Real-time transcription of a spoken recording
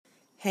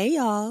Hey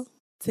y'all,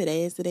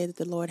 today is the day that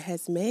the Lord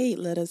has made.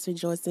 Let us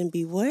rejoice and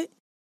be what?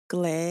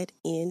 Glad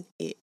in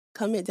it.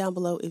 Comment down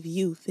below if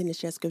you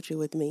finish that scripture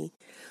with me.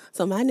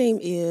 So my name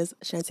is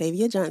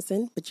Shantavia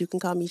Johnson, but you can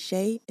call me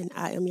Shay, and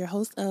I am your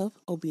host of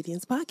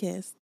Obedience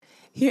Podcast.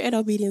 Here at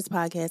Obedience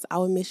Podcast,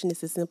 our mission is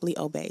to simply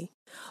obey.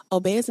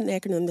 Obey is an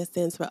acronym that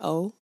stands for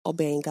O,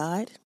 obeying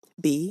God,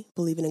 B,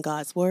 believing in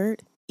God's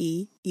word,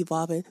 E,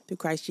 evolving through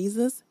Christ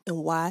Jesus,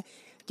 and Y,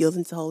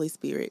 yielding to Holy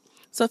Spirit.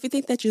 So if you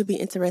think that you'd be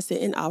interested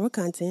in our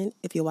content,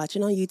 if you're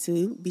watching on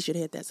YouTube, be sure to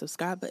hit that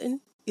subscribe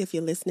button. If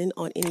you're listening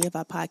on any of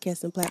our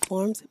podcasting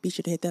platforms, be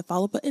sure to hit that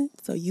follow button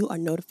so you are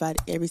notified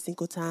every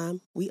single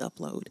time we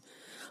upload.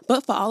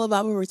 But for all of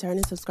our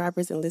returning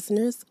subscribers and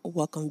listeners,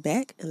 welcome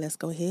back, and let's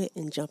go ahead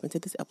and jump into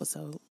this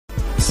episode.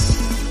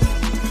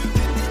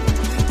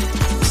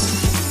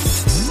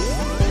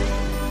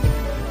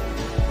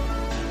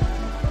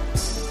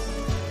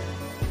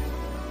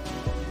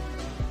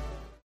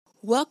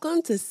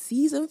 Welcome to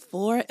Season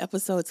 4,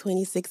 Episode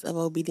 26 of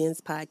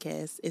Obedience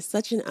Podcast. It's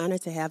such an honor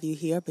to have you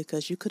here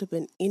because you could have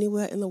been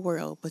anywhere in the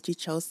world, but you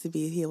chose to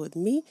be here with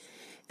me,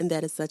 and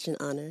that is such an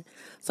honor.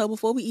 So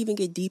before we even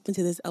get deep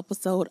into this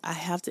episode, I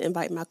have to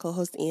invite my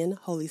co-host in,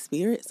 Holy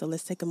Spirit. So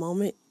let's take a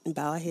moment and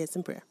bow our heads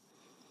in prayer.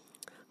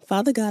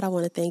 Father God, I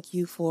want to thank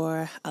you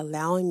for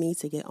allowing me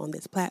to get on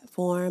this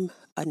platform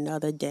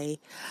another day.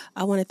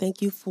 I want to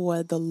thank you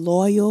for the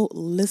loyal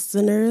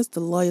listeners,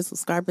 the loyal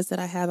subscribers that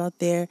I have out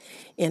there.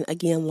 And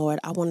again, Lord,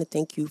 I want to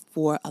thank you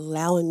for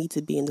allowing me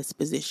to be in this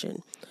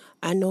position.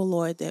 I know,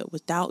 Lord, that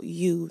without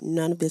you,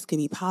 none of this could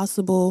be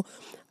possible.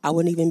 I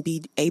wouldn't even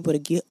be able to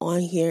get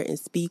on here and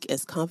speak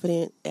as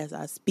confident as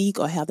I speak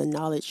or have the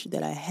knowledge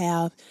that I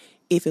have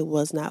if it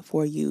was not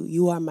for you.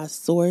 You are my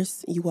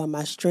source, you are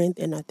my strength,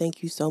 and I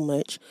thank you so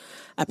much.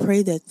 I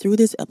pray that through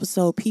this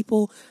episode,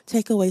 people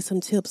take away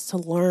some tips to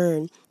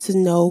learn, to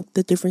know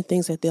the different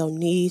things that they'll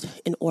need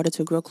in order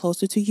to grow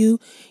closer to you,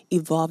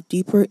 evolve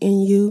deeper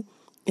in you,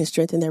 and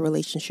strengthen their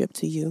relationship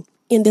to you.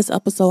 In this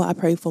episode, I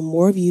pray for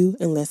more of you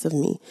and less of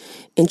me.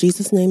 In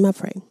Jesus' name I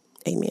pray.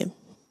 Amen.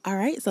 All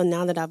right, so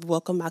now that I've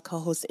welcomed my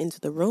co-host into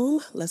the room,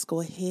 let's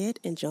go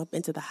ahead and jump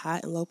into the high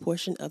and low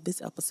portion of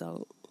this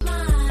episode.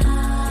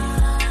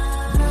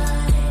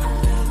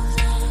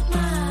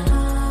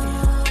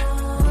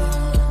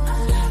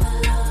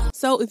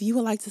 So if you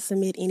would like to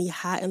submit any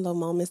high and low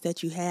moments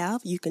that you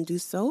have, you can do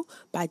so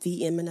by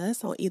DMing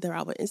us on either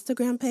our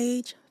Instagram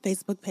page,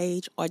 Facebook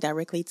page, or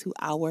directly to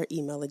our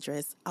email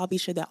address. I'll be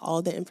sure that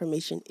all the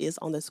information is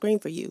on the screen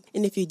for you.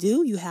 And if you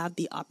do, you have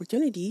the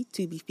opportunity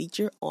to be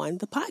featured on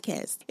the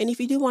podcast. And if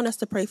you do want us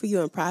to pray for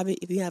you in private,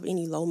 if you have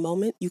any low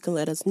moment, you can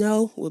let us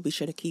know. We'll be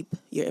sure to keep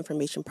your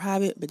information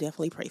private, but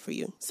definitely pray for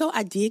you. So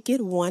I did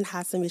get one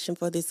high submission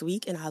for this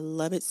week, and I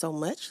love it so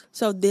much.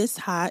 So this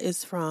high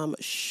is from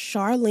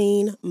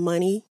Charlene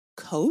Money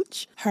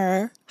Coach.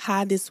 Her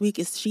high this week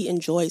is she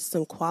enjoyed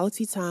some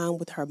quality time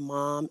with her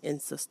mom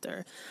and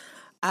sister.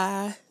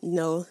 I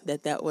know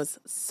that was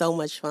so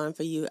much fun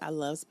for you. I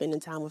love spending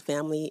time with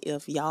family.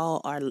 If y'all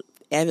are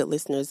avid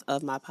listeners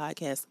of my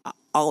podcast, I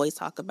always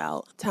talk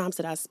about times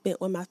that I spent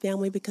with my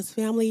family because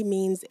family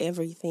means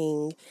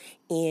everything.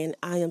 And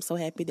I am so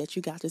happy that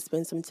you got to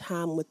spend some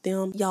time with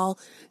them. Y'all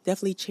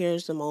definitely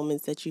cherish the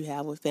moments that you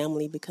have with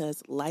family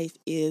because life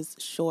is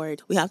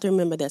short. We have to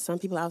remember that some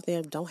people out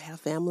there don't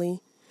have family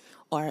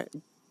or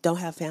don't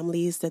have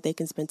families that they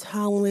can spend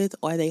time with,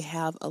 or they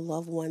have a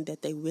loved one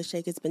that they wish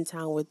they could spend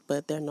time with,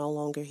 but they're no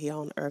longer here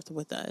on earth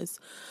with us.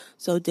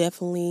 So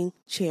definitely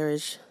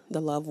cherish the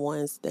loved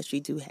ones that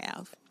you do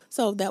have.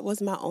 So that was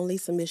my only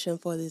submission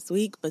for this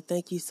week, but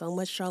thank you so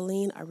much,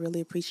 Charlene. I really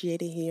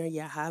appreciated hearing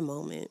your high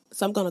moment.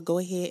 So I'm going to go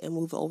ahead and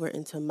move over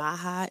into my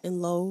high and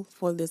low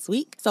for this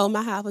week. So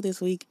my high for this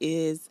week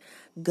is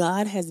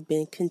God has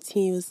been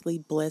continuously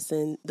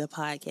blessing the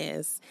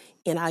podcast,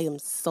 and I am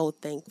so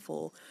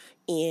thankful.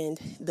 And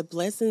the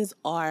blessings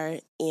are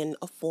in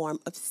a form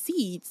of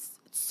seeds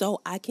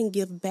so I can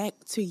give back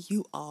to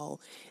you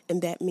all.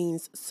 And that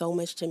means so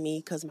much to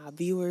me because my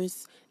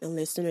viewers and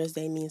listeners,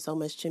 they mean so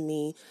much to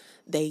me.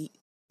 They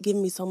give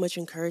me so much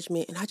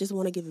encouragement, and I just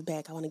want to give it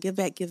back. I want to give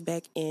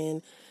back.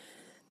 And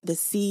the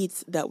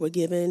seeds that were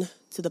given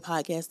to the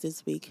podcast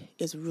this week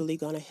is really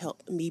going to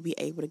help me be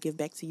able to give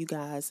back to you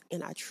guys.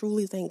 And I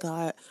truly thank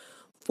God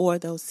for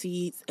those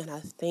seeds. And I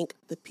thank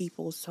the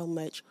people so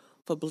much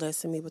for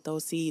blessing me with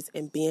those seeds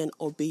and being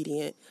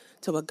obedient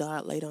to what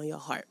God laid on your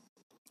heart.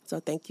 So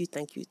thank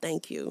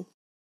you.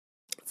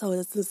 So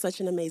this is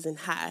such an amazing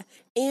high.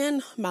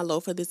 And my low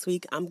for this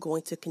week, I'm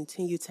going to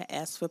continue to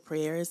ask for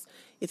prayers.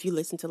 If you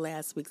listened to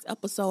last week's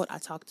episode, I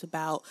talked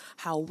about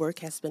how work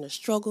has been a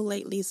struggle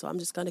lately. So I'm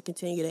just going to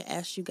continue to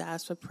ask you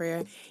guys for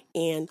prayer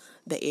in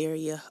the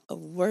area of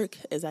work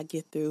as I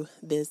get through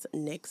this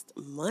next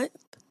month.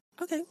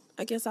 Okay,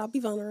 I guess I'll be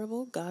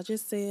vulnerable. God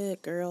just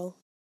said, girl,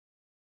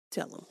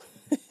 tell him.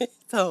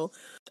 So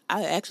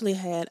I actually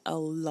had a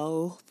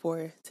low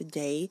for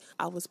today.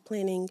 I was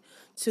planning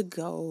to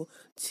go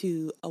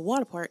to a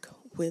water park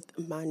with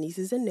my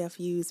nieces and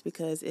nephews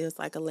because it was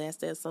like a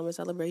last day of summer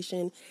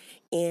celebration,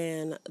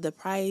 and the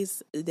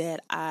price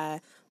that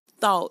I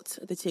thought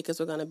the tickets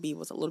were going to be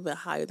was a little bit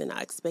higher than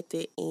I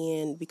expected.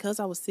 And because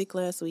I was sick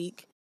last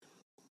week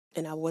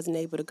and I wasn't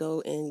able to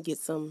go and get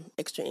some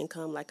extra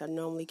income like I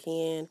normally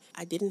can,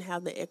 I didn't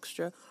have the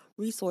extra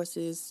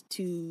resources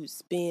to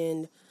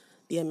spend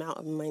the amount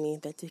of money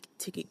that the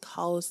ticket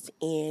cost.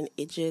 And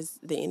the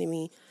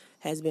enemy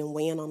has been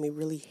weighing on me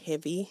really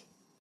heavy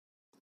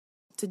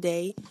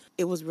today.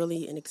 It was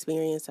really an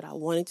experience that I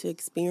wanted to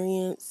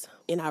experience,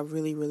 and I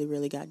really, really,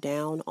 really got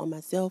down on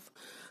myself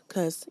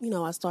because,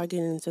 I started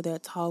getting into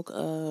that talk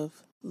of,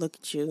 look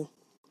at you,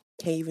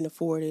 can't even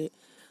afford it.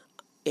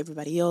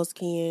 Everybody else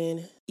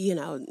can,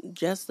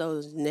 just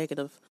those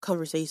negative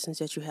conversations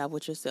that you have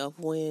with yourself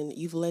when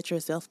you've let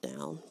yourself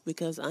down.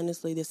 Because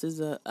honestly, this is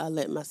a I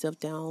let myself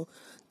down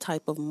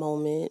type of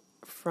moment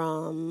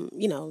from,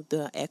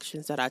 the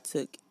actions that I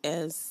took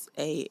as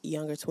a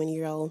younger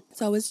 20-year-old.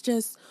 So it's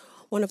just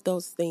one of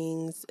those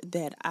things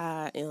that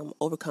I am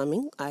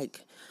overcoming.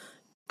 Like,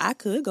 I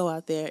could go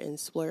out there and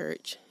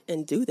splurge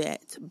and do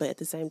that, but at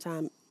the same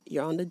time,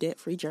 you're on the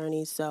debt-free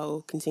journey,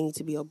 so continue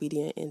to be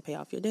obedient and pay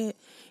off your debt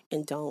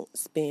and don't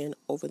spend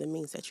over the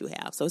means that you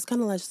have. So it's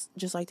kind of like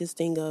just like this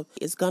thing of,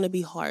 it's going to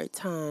be hard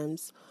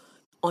times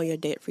on your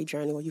debt-free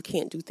journey where you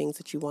can't do things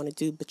that you want to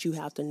do, but you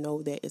have to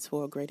know that it's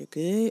for a greater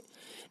good.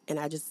 And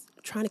I just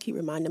trying to keep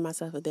reminding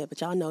myself of that.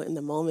 But y'all know in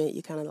the moment,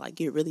 you kind of like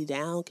get really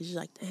down because you're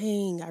like,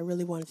 dang, I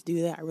really wanted to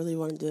do that. I really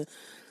wanted to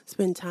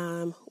spend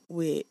time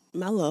with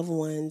my loved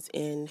ones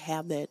and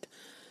have that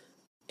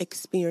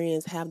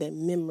experience, have that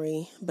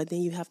memory. But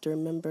then you have to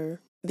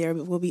remember there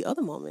will be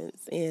other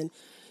moments, and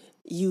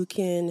you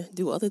can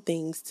do other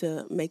things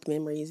to make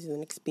memories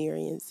and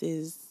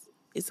experiences.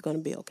 It's going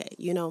to be okay.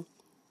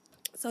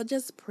 So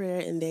just prayer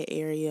in that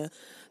area,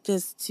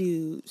 just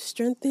to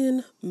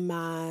strengthen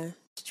my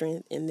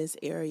strength in this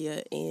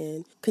area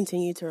and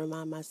continue to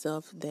remind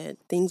myself that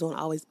things won't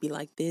always be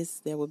like this.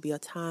 There will be a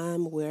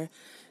time where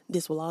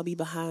this will all be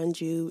behind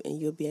you and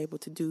you'll be able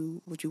to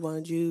do what you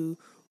want to do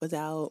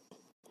without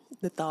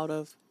the thought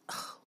of,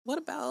 "Ugh, what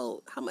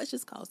about how much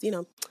this costs?"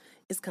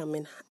 It's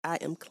coming. I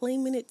am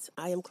claiming it.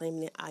 I am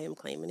claiming it. I am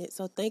claiming it.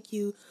 So thank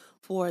you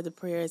for the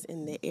prayers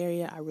in the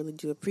area. I really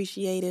do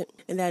appreciate it.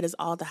 And that is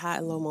all the high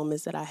and low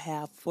moments that I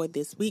have for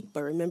this week.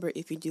 But remember,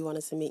 if you do want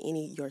to submit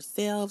any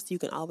yourselves, you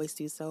can always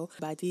do so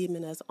by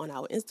DMing us on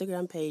our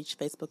Instagram page,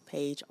 Facebook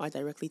page, or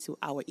directly to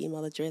our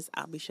email address.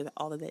 I'll be sure that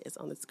all of that is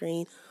on the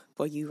screen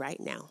for you right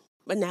now.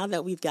 But now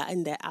that we've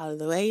gotten that out of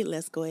the way,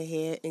 let's go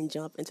ahead and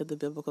jump into the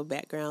biblical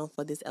background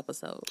for this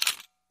episode.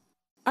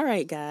 All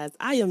right, guys,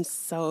 I am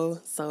so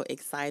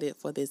excited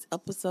for this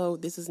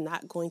episode. This is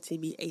not going to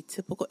be a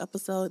typical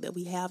episode that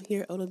we have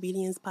here at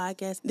Obedience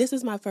Podcast. This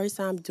is my first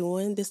time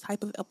doing this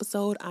type of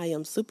episode. I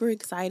am super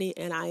excited,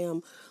 and I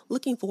am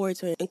looking forward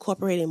to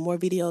incorporating more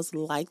videos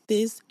like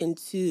this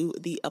into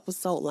the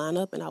episode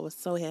lineup. And I was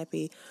so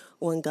happy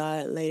when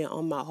God laid it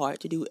on my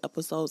heart to do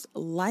episodes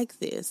like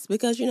this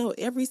because,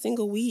 every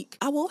single week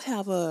I won't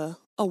have a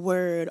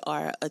word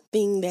or a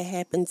thing that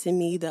happened to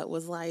me that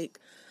was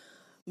like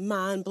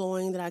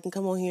mind-blowing that I can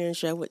come on here and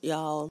share with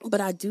y'all.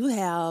 But I do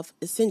have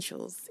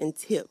essentials and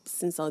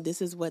tips. And so this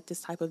is what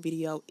this type of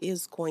video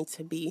is going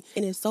to be.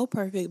 And it's so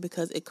perfect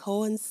because it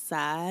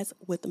coincides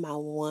with my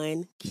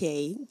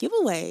 1K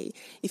giveaway.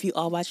 If you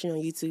are watching on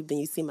YouTube, then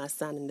you see my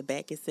sign in the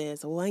back. It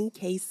says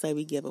 1K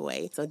subby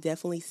giveaway. So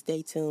definitely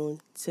stay tuned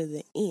to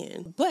the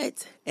end.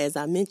 But as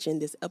I mentioned,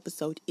 this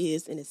episode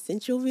is an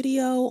essential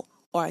video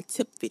or a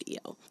tip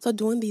video. So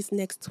during these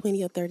next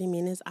 20 or 30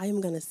 minutes, I am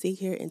going to sit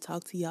here and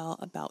talk to y'all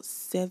about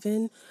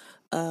 7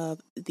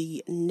 of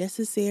the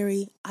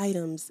necessary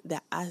items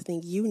that I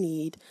think you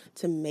need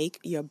to make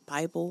your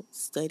Bible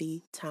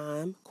study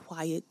time,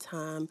 quiet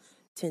time,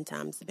 10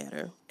 times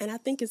better. And I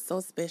think it's so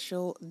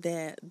special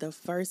that the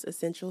first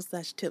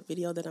essentials/tip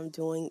video that I'm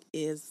doing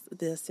is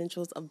the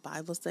essentials of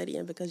Bible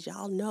studying, because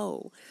y'all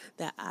know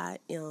that I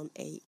am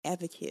a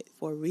advocate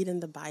for reading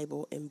the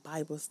Bible and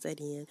Bible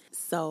studying.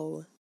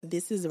 So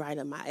this is right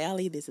up my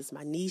alley. This is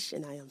my niche,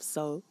 and I am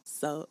so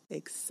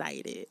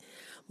excited.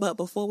 But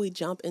before we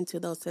jump into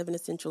those 7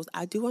 essentials,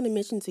 I do want to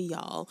mention to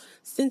y'all,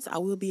 since I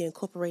will be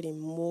incorporating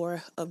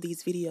more of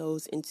these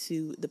videos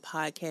into the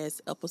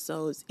podcast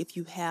episodes, if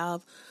you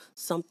have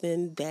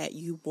something that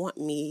you want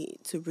me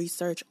to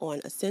research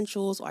on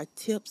essentials or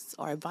tips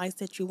or advice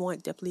that you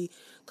want, definitely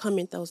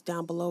comment those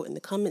down below in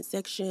the comment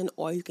section,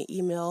 or you can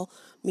email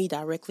me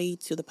directly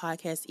to the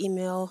podcast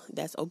email.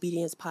 That's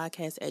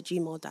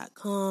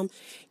obediencepodcast@gmail.com.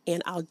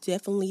 And I'll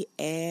definitely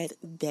add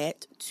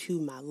that to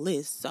my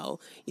list. So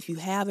if you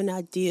have an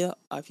idea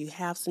or if you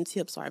have some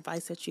tips or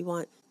advice that you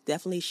want,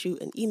 definitely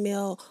shoot an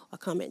email or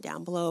comment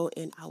down below,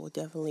 and I will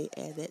definitely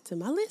add that to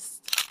my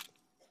list.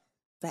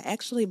 I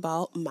actually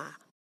bought my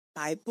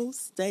Bible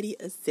study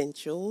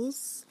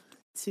essentials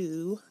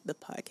to the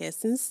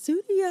podcasting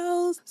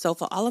studios. So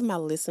for all of my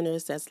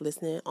listeners that's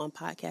listening on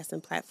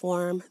podcasting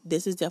platform,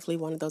 this is definitely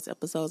one of those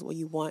episodes where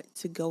you want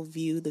to go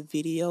view the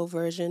video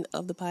version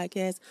of the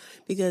podcast,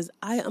 because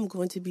I am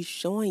going to be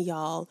showing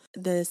y'all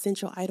the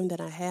essential item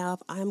that I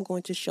have. I'm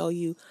going to show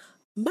you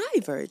my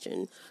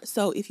version.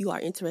 So if you are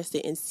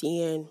interested in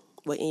seeing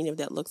what any of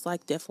that looks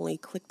like, definitely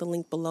click the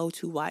link below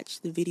to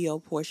watch the video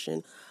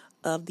portion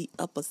of the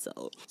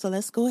episode. So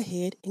let's go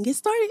ahead and get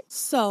started.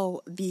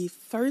 So the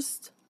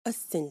first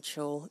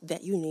essential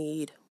that you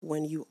need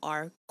when you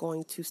are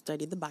going to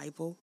study the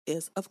Bible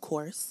is, of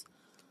course,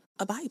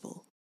 a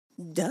Bible.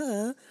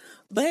 Duh.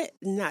 But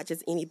not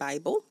just any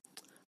Bible.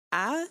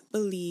 I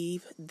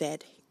believe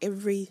that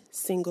every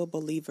single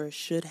believer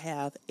should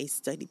have a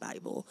study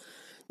Bible.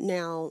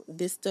 Now,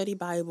 this study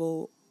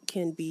Bible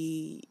can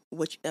be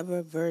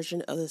whichever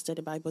version of the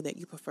study Bible that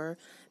you prefer.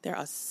 There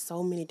are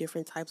so many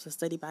different types of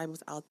study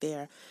Bibles out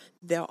there.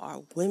 There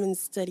are women's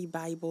study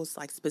Bibles,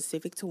 like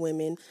specific to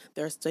women.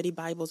 There are study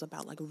Bibles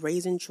about like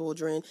raising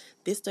children.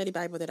 This study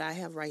Bible that I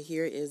have right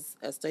here is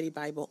a study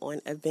Bible on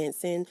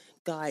advancing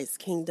God's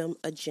kingdom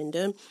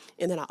agenda.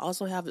 And then I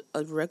also have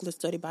a regular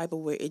study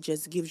Bible where it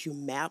just gives you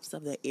maps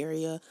of the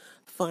area,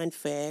 fun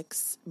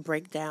facts,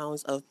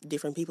 breakdowns of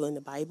different people in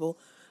the Bible.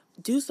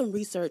 Do some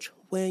research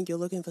when you're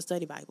looking for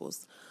study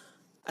Bibles.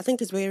 I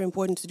think it's very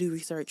important to do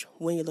research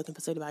when you're looking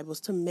for study Bibles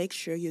to make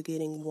sure you're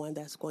getting one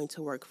that's going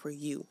to work for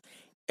you.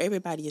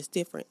 Everybody is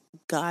different.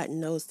 God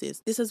knows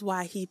this. This is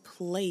why he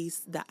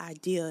placed the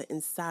idea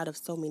inside of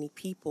so many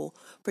people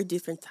for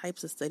different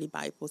types of study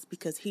Bibles,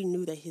 because he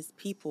knew that his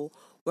people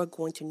were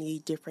going to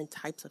need different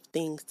types of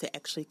things to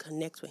actually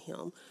connect with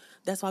him.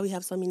 That's why we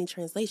have so many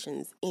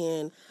translations.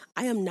 And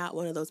I am not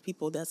one of those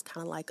people that's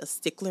kind of like a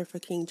stickler for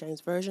King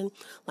James Version.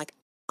 Like,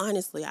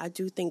 honestly, I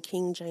do think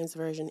King James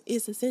Version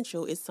is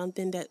essential. It's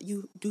something that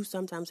you do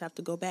sometimes have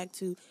to go back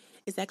to.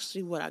 It's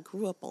actually what I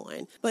grew up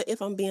on. But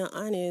if I'm being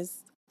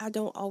honest, I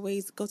don't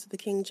always go to the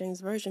King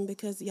James Version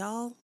because,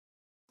 y'all,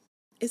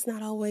 it's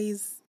not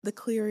always the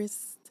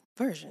clearest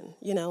version,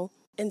 you know?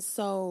 And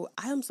so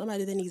I am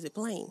somebody that needs it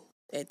plain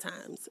at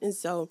times. And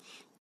so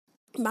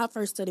my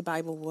first study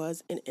Bible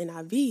was an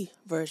NIV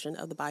version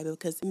of the Bible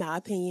because, in my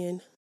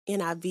opinion,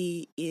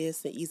 NIV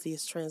is the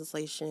easiest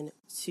translation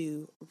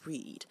to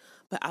read,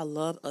 but I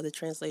love other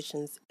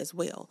translations as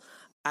well.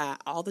 I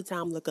all the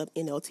time look up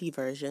NLT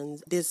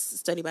versions. This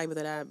study Bible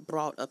that I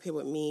brought up here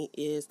with me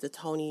is the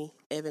Tony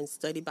Evans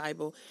Study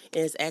Bible,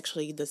 and it's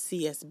actually the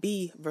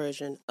CSB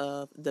version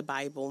of the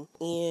Bible.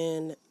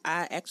 And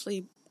I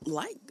actually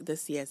like the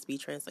CSB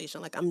translation.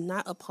 Like, I'm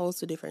not opposed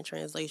to different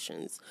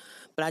translations,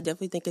 but I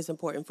definitely think it's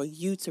important for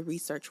you to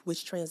research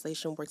which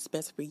translation works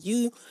best for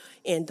you,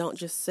 and don't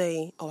just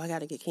say, oh, I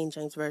got to get King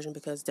James Version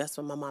because that's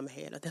what my mama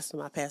had or that's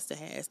what my pastor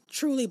has.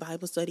 Truly,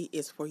 Bible study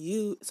is for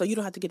you, so you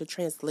don't have to get a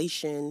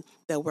translation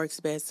that works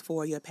best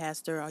for your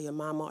pastor or your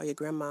mama or your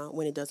grandma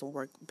when it doesn't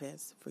work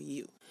best for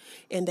you.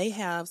 And they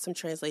have some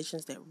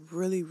translations that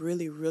really,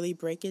 really, really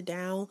break it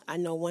down. I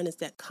know one is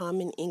that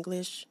Common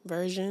English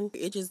version.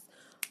 It just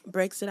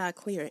breaks it out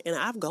clear. And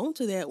I've gone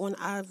to that when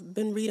I've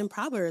been reading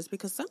Proverbs,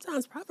 because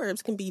sometimes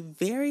Proverbs can be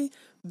very,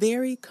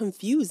 very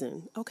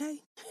confusing, okay?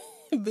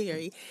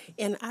 Very.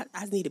 And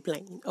I need it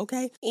plain,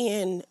 okay?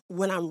 And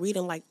when I'm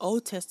reading like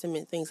Old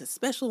Testament things,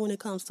 especially when it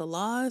comes to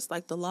laws,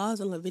 like the laws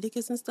in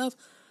Leviticus and stuff,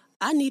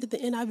 I needed the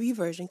NIV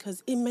version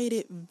because it made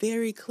it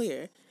very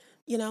clear.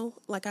 You know,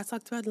 like I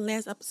talked about in the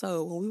last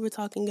episode when we were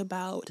talking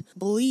about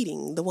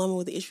bleeding, the woman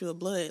with the issue of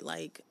blood,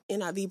 like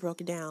NIV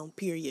broke it down,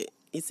 period.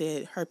 It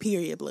said her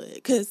period blood.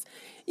 Because,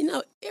 you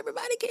know,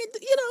 everybody can't,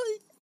 you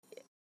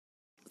know,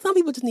 some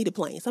people just need it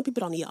plain. Some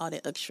people don't need all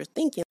that extra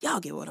thinking.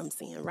 Y'all get what I'm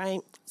saying, right?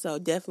 So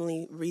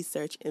definitely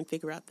research and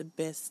figure out the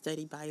best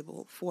study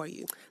Bible for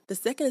you. The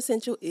second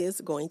essential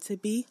is going to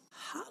be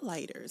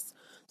highlighters.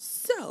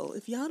 So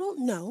if y'all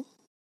don't know,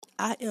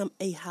 I am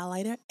a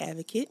highlighter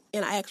advocate,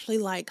 and I actually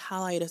like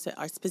highlighters that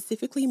are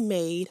specifically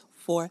made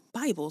for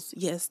Bibles.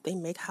 Yes, they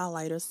make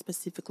highlighters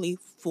specifically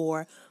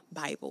for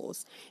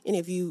Bibles. And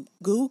if you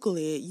Google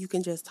it, you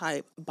can just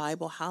type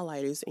Bible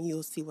highlighters and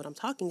you'll see what I'm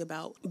talking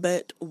about.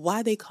 But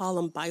why they call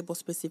them Bible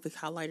specific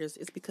highlighters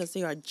is because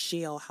they are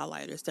gel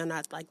highlighters. They're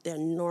not like their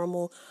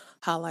normal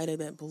highlighter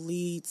that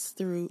bleeds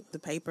through the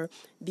paper.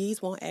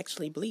 These won't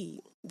actually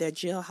bleed. They're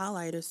gel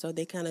highlighters, so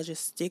they kind of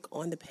just stick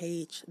on the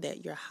page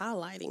that you're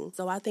highlighting.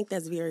 So I think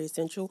that's very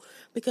essential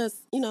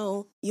because, you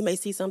know, you may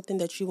see something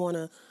that you want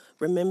to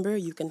remember.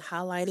 You can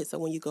highlight it, so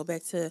when you go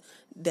back to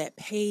that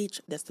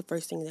page, that's the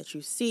first thing that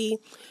you see.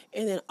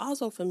 And then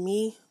also for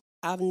me,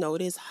 I've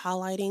noticed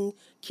highlighting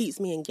keeps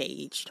me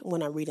engaged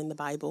when I'm reading the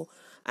Bible.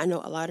 I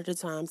know a lot of the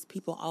times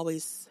people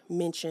always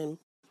mention,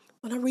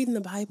 when I'm reading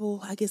the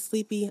Bible, I get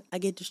sleepy, I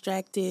get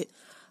distracted.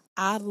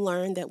 I've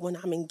learned that when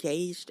I'm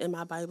engaged in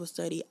my Bible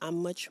study,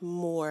 I'm much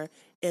more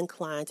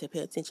inclined to pay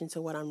attention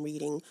to what I'm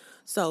reading.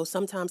 So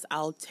sometimes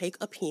I'll take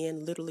a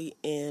pen literally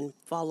and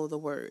follow the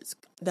words.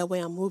 That way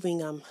I'm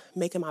moving, I'm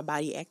making my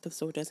body active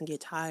so it doesn't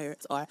get tired.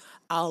 Or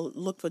I'll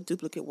look for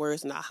duplicate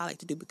words and I'll highlight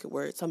the duplicate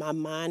words. So my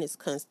mind is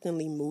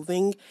constantly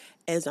moving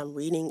as I'm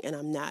reading and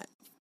I'm not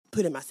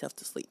putting myself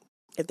to sleep,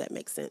 if that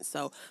makes sense.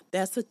 So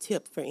that's a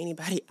tip for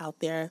anybody out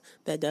there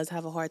that does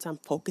have a hard time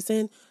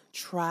focusing.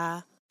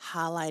 Try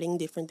highlighting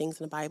different things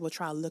in the Bible.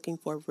 Try looking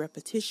for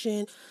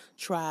repetition.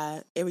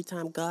 Try every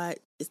time God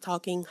is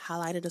talking,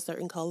 highlight it a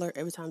certain color.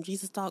 Every time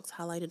Jesus talks,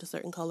 highlight it a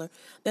certain color.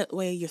 That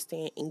way you're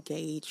staying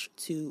engaged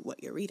to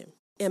what you're reading.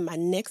 And my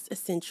next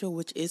essential,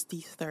 which is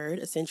the third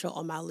essential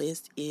on my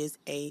list, is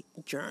a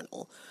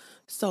journal.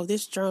 So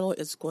this journal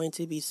is going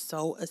to be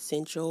so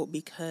essential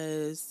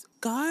because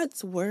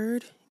God's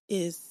word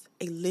is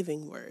a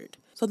living word.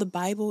 So the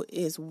Bible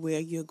is where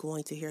you're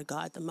going to hear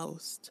God the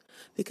most,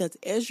 because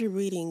as you're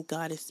reading,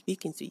 God is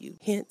speaking to you.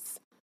 Hence,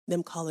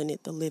 them calling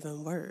it the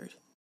living word.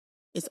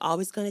 It's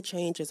always going to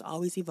change. It's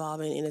always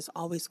evolving, and it's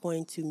always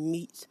going to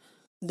meet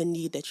the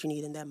need that you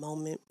need in that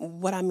moment.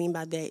 What I mean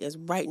by that is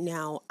right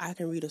now, I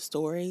can read a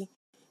story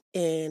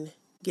and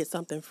get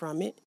something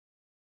from it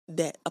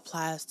that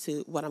applies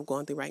to what I'm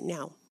going through right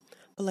now.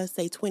 But let's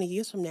say 20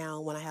 years from now,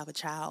 when I have a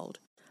child,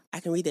 I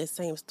can read that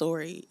same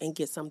story and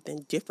get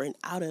something different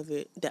out of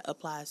it that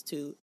applies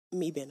to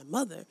me being a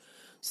mother.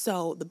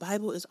 So the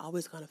Bible is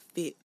always going to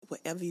fit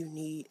whatever you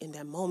need in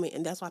that moment.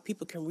 And that's why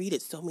people can read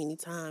it so many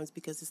times,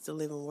 because it's the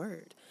living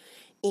word.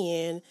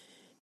 And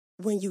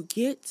when you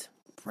get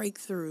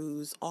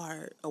breakthroughs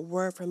or a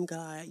word from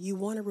God, you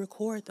want to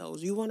record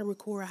those. You want to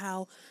record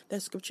how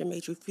that scripture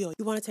made you feel.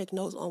 You want to take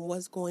notes on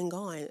what's going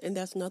on. And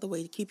that's another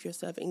way to keep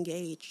yourself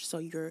engaged, so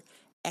you're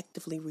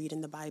actively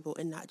reading the Bible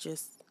and not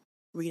just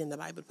reading the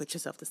Bible to put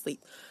yourself to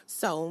sleep.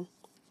 So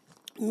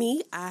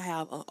me, I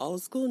have an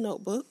old school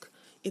notebook.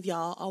 If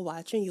y'all are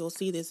watching, you'll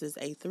see this is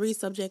a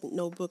 3-subject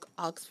notebook,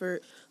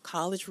 Oxford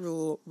College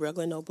Rule,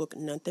 regular notebook,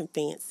 nothing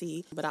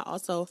fancy. But I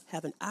also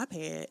have an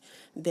iPad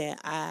that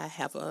I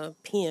have a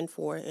pen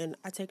for, and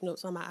I take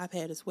notes on my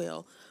iPad as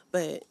well.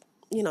 But,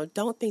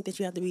 don't think that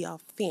you have to be all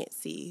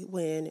fancy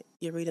when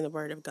you're reading the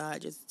Word of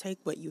God. Just take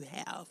what you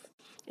have.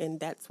 And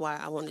that's why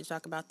I wanted to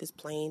talk about this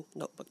plain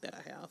notebook that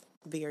I have.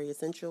 Very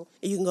essential.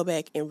 And you can go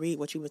back and read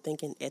what you were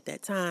thinking at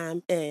that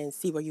time and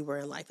see where you were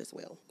in life as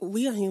well.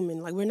 We are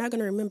human. We're not going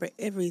to remember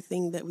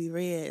everything that we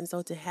read. And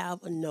so to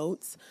have a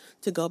notes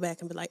to go back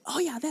and be like, oh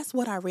yeah, that's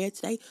what I read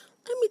today.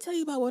 Let me tell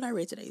you about what I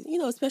read today.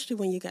 Especially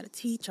when you got to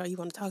teach or you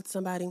want to talk to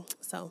somebody.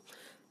 So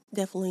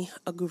definitely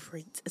a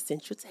great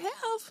essential to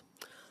have.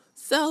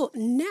 So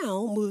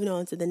now moving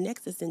on to the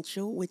next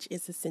essential, which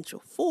is essential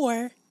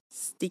 4,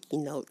 sticky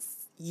notes.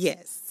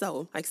 Yes.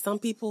 So some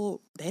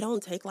people, they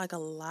don't take a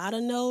lot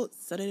of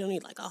notes, so they don't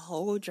need a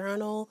whole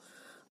journal,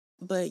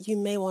 but you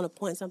may want to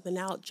point something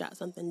out, jot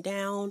something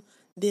down.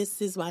 This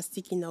is why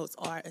sticky notes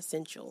are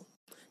essential.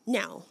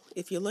 Now,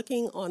 if you're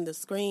looking on the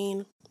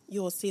screen,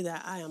 you'll see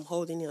that I am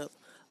holding up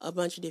a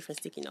bunch of different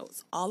sticky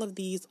notes. All of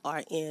these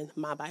are in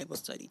my Bible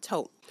study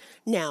tote.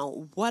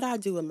 Now, what I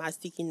do in my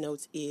sticky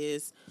notes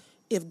is,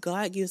 if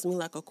God gives me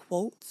a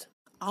quote,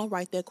 I'll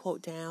write that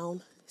quote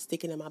down,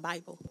 stick it in my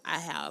Bible. I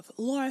have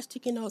large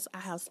sticky notes. I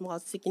have small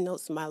sticky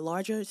notes. My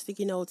larger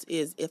sticky notes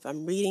is if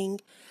I'm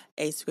reading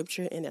a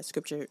scripture and that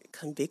scripture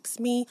convicts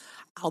me,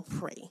 I'll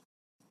pray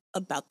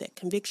about that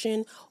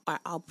conviction, or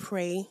I'll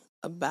pray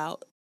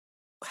about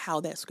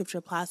how that scripture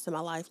applies to my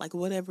life.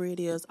 Whatever it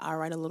is, I'll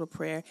write a little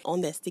prayer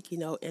on that sticky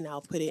note and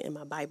I'll put it in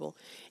my Bible.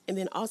 And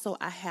then also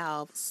I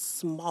have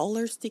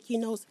smaller sticky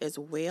notes as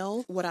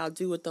well. What I'll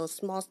do with those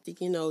small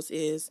sticky notes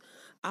is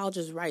I'll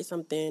just write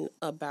something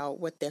about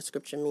what that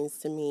scripture means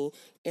to me,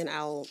 and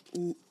I'll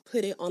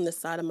put it on the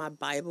side of my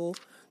Bible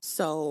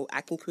so I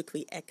can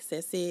quickly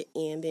access it.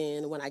 And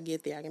then when I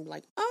get there, I can be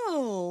like,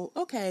 oh,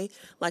 okay.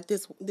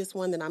 This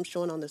one that I'm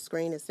showing on the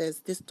screen, it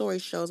says, this story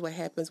shows what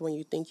happens when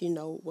you think you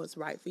know what's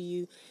right for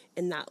you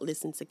and not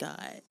listen to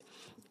God.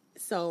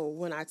 So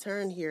when I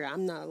turn here,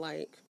 I'm not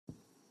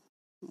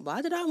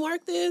why did I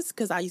mark this?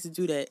 Because I used to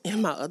do that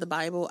in my other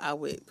Bible. I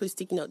would put a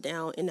sticky note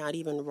down and not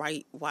even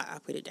write why I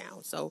put it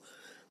down. So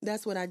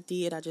that's what I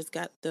did. I just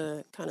got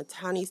the kind of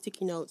tiny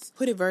sticky notes,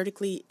 put it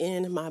vertically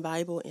in my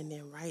Bible, and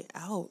then write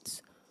out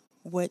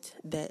what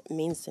that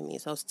means to me.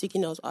 So sticky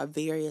notes are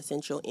very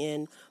essential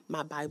in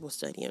my Bible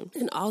studying.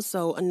 And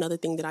also another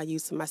thing that I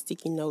use for my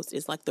sticky notes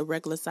is the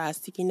regular size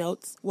sticky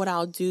notes. What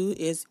I'll do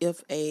is,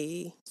 if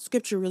a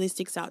scripture really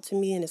sticks out to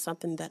me and it's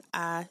something that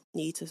I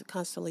need to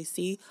constantly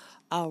see,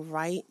 I'll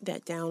write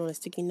that down on a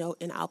sticky note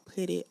and I'll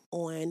put it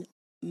on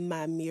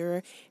my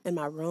mirror in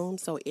my room.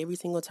 So every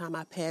single time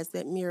I pass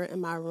that mirror in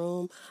my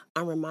room,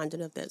 I'm reminded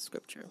of that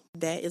scripture.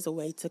 That is a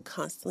way to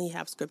constantly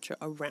have scripture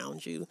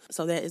around you.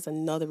 So that is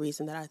another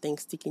reason that I think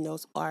sticky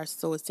notes are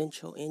so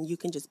essential. And you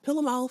can just peel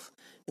them off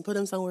and put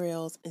them somewhere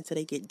else until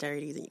they get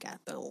dirty, then you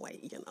got to throw them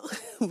away,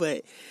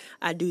 But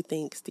I do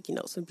think sticky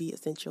notes would be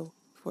essential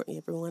for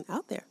everyone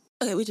out there.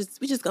 Okay, we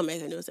just gonna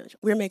make a new essential.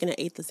 We're making an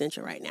 8th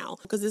essential right now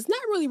because it's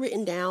not really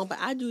written down, but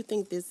I do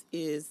think this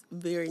is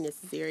very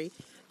necessary.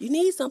 you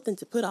need something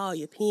to put all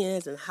your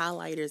pens and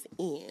highlighters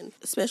in,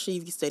 especially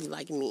if you study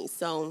like me.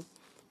 So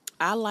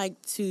I like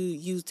to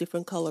use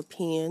different color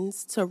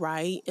pens to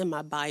write in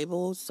my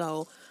Bible.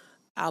 So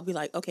I'll be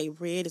like, okay,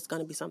 red is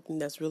going to be something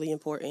that's really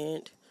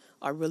important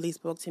or really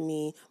spoke to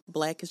me.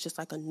 Black is just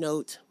like a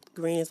note.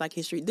 Green is like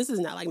history. This is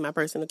not like my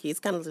personal key. It's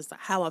kind of just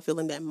how I feel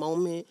in that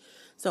moment.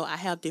 So I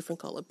have different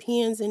color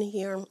pens in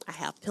here. I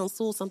have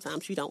pencils.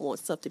 Sometimes you don't want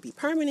stuff to be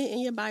permanent in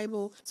your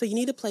Bible. So you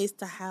need a place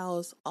to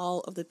house all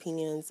of the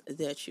pens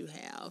that you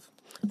have.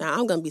 Now,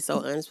 I'm going to be so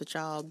honest with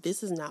y'all.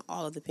 This is not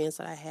all of the pens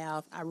that I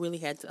have. I really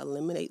had to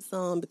eliminate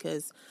some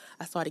because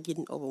I started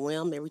getting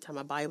overwhelmed every time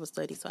I Bible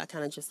study. So I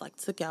kind of just like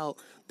took out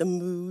the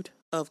mood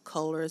of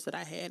colors that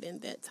I had in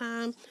that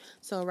time.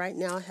 So right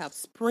now I have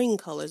spring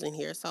colors in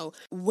here. So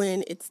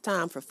when it's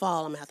time for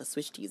fall, I'm going to have to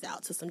switch these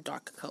out to some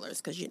darker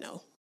colors because,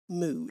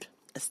 mood,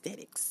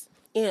 aesthetics.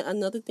 And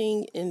another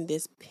thing in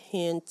this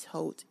pen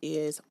tote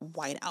is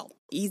whiteout.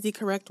 Easy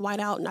correct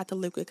whiteout, not the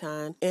liquid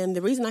kind. And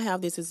the reason I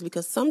have this is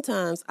because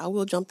sometimes I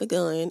will jump the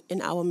gun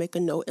and I will make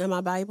a note in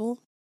my Bible.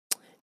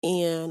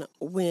 And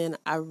when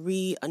I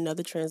read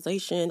another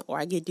translation or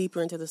I get deeper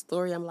into the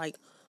story, I'm like,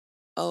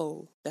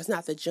 oh, that's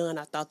not the John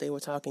I thought they were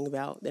talking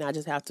about. Then I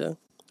just have to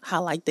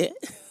highlight that.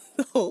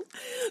 So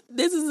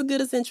this is a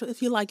good essential.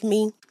 If you're like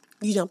me,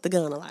 you jump the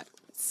gun a lot.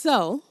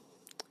 So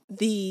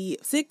the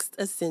sixth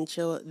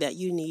essential that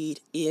you need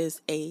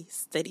is a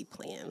study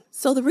plan.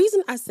 So the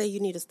reason I say you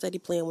need a study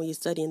plan when you're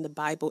studying the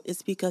Bible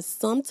is because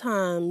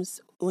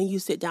sometimes when you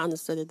sit down to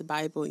study the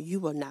Bible,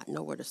 you will not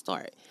know where to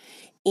start.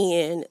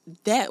 And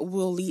that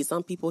will lead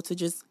some people to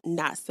just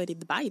not study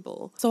the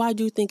Bible. So I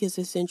do think it's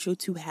essential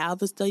to have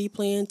a study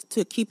plan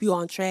to keep you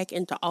on track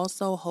and to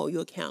also hold you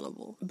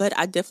accountable. But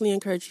I definitely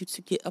encourage you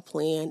to get a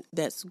plan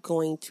that's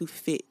going to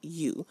fit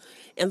you.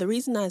 And the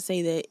reason I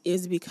say that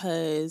is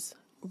because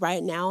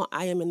right now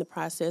I am in the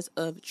process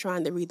of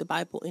trying to read the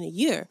Bible in a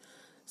year.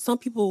 Some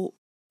people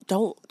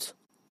don't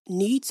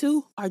need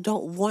to or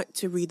don't want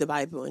to read the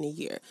Bible in a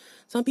year.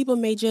 Some people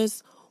may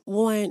just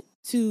want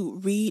to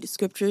read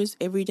scriptures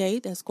every day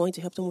that's going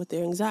to help them with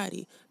their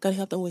anxiety, going to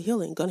help them with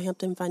healing, going to help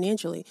them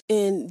financially.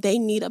 And they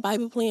need a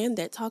Bible plan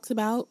that talks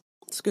about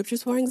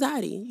scriptures for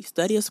anxiety. You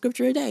study a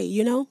scripture a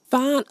day,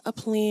 Find a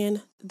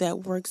plan that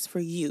works for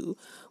you.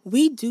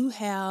 We do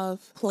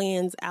have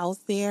plans out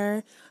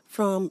there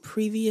from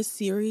previous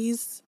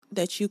series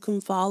that you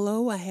can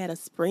follow. I had a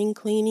spring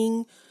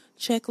cleaning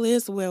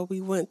checklist where we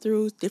went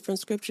through different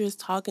scriptures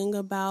talking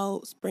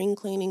about spring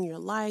cleaning your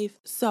life.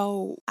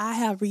 So I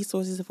have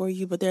resources for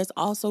you, but there's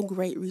also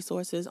great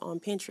resources on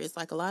Pinterest.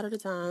 Like a lot of the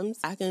times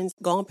I can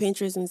go on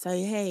Pinterest and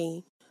say,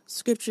 hey,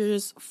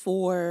 scriptures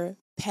for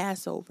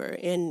Passover,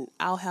 and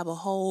I'll have a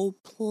whole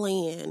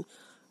plan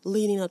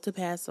leading up to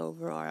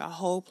Passover or a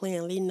whole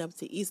plan leading up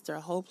to Easter,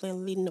 a whole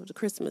plan leading up to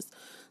Christmas.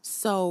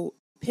 So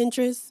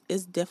Pinterest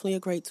is definitely a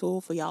great tool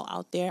for y'all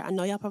out there. I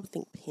know y'all probably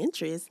think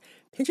Pinterest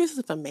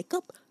is for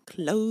makeup,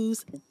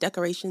 clothes,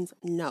 decorations.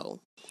 No.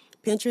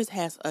 Pinterest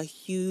has a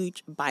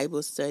huge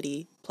Bible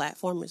study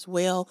platform as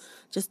well.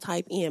 Just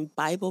type in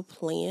Bible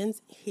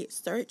plans, hit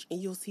search, and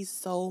you'll see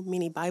so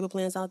many Bible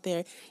plans out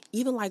there,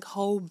 even like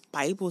whole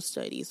Bible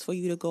studies for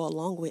you to go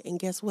along with. And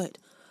guess what?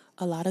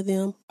 A lot of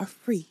them are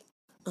free.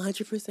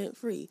 100%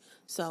 free.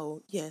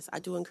 So yes, I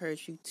do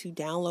encourage you to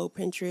download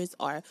Pinterest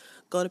or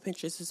go to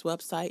Pinterest's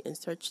website and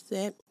search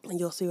that, and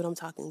you'll see what I'm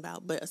talking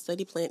about. But a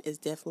study plan is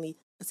definitely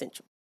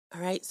essential.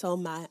 All right, so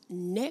my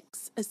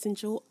next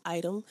essential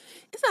item,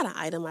 it's not an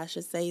item, I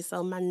should say.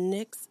 So my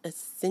next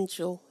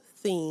essential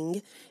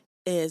thing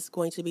is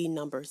going to be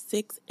number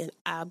 6, and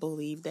I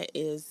believe that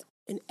is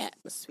an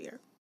atmosphere.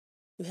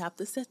 You have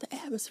to set the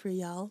atmosphere,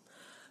 y'all.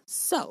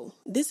 So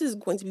this is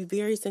going to be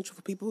very essential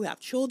for people who have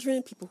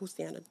children, people who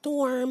stay in a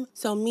dorm.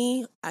 So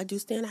me, I do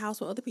stay in a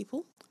house with other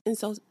people. And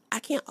so I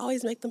can't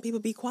always make them people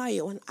be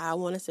quiet when I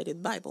want to study the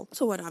Bible.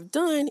 So what I've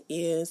done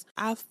is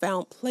I've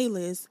found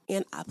playlists,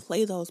 and I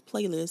play those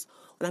playlists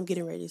when I'm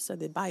getting ready to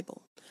study the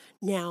Bible.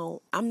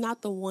 Now, I'm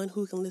not the one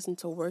who can listen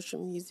to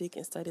worship music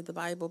and study the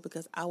Bible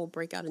because I will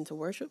break out into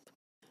worship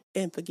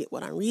and forget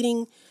what I'm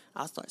reading.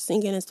 I'll start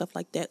singing and stuff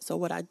like that. So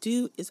what I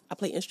do is I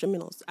play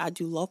instrumentals. I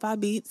do lo-fi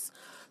beats.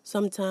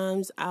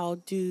 Sometimes I'll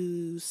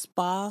do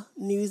spa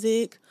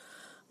music,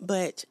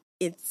 but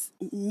it's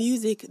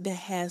music that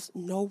has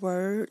no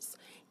words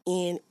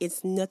and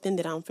it's nothing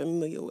that I'm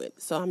familiar with.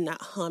 So I'm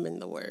not humming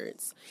the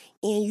words.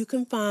 And you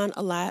can find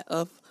a lot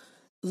of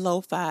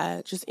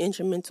lo-fi, just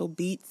instrumental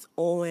beats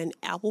on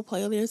Apple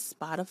playlists,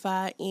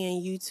 Spotify,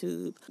 and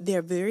YouTube.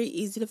 They're very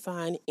easy to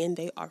find and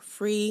they are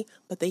free,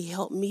 but they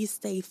help me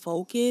stay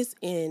focused,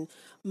 and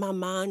my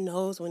mind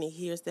knows when it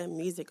hears that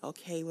music,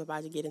 okay, we're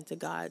about to get into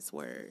God's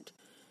word.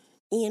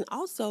 And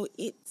also,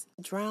 it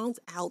drowns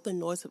out the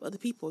noise of other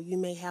people. You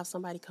may have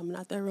somebody coming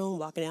out their room,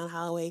 walking down the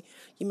highway.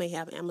 You may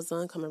have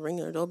Amazon coming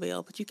ringing the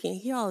doorbell, but you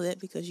can't hear all that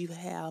because you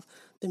have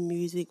the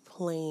music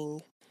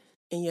playing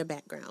in your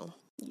background.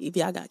 If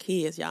y'all got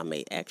kids, y'all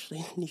may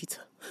actually need to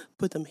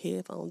put them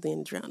headphones in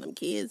and drown them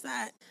kids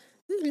out.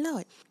 Good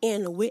Lord.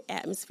 And with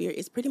atmosphere,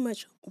 it's pretty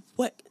much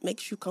what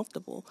makes you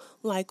comfortable.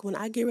 Like when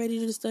I get ready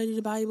to study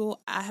the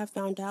Bible, I have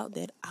found out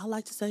that I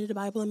like to study the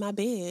Bible in my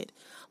bed.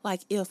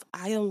 Like if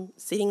I am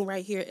sitting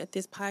right here at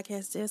this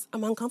podcast desk,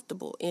 I'm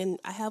uncomfortable and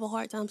I have a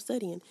hard time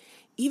studying.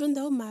 Even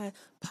though my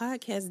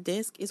podcast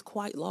desk is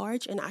quite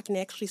large and I can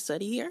actually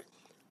study here,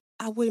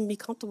 I wouldn't be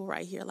comfortable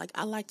right here. Like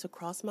I like to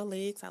cross my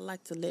legs. I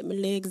like to let my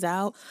legs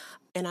out.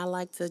 And I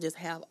like to just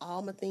have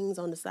all my things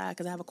on the side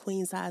because I have a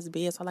queen size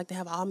bed. So I like to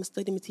have all my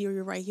study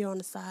material right here on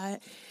the side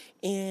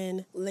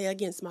and lay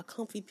against my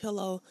comfy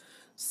pillow.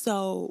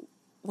 So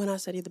when I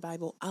study the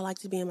Bible, I like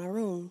to be in my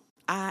room.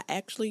 I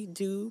actually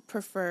do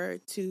prefer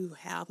to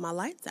have my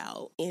lights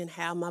out and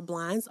have my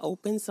blinds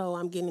open so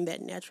I'm getting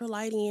that natural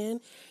light in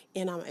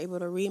and I'm able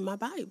to read my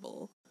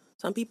Bible.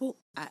 Some people,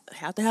 I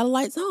have to have the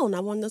lights on.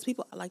 I'm one of those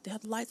people, I like to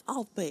have the lights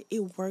off, but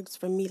it works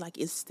for me like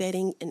it's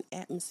setting an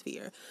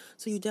atmosphere.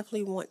 So you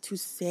definitely want to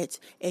set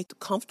a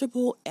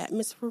comfortable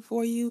atmosphere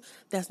for you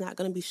that's not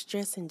going to be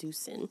stress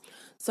inducing.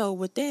 So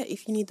with that,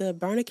 if you need to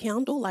burn a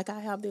candle, like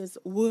I have this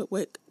wood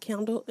wick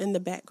candle in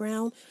the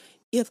background,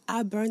 if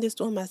I burn this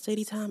during my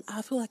study time,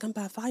 I feel like I'm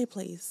by a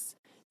fireplace.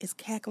 It's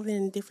cackling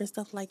and different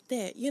stuff like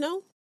that, you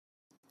know?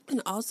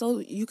 And also,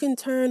 you can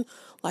turn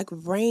like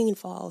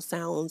rainfall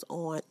sounds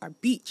on or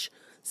beach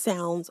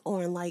sounds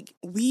on. Like,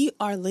 we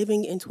are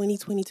living in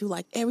 2022.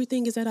 Like,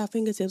 everything is at our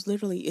fingertips,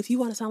 literally. If you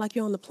want to sound like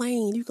you're on the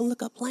plane, you can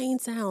look up plane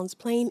sounds,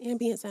 plane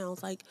ambient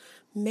sounds. Like,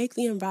 make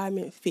the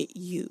environment fit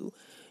you.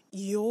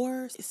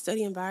 Your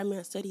study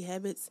environment, study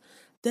habits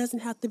doesn't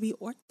have to be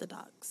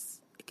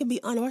orthodox. It can be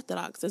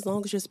unorthodox as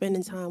long as you're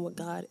spending time with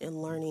God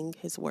and learning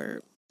His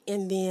Word.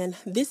 And then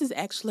this is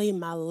actually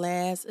my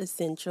last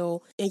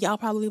essential, and y'all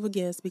probably will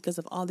guess because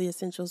of all the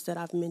essentials that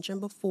I've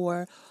mentioned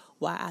before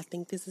why I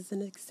think this is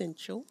an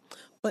essential.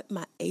 But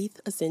my 8th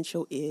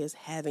essential is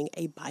having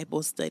a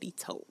Bible study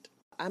tote.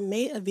 I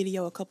made a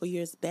video a couple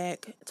years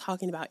back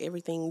talking about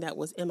everything that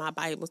was in my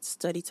Bible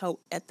study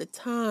tote at the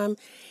time.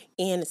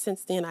 And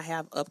since then, I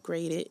have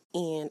upgraded.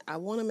 And I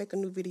want to make a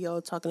new video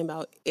talking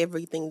about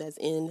everything that's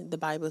in the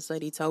Bible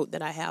study tote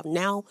that I have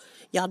now.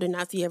 Y'all did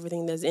not see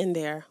everything that's in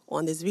there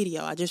on this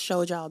video. I just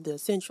showed y'all the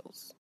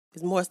essentials.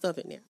 There's more stuff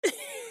in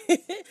there.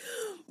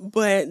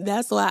 But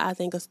that's why I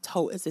think a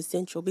tote is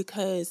essential,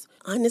 because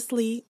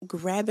honestly,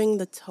 grabbing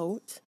the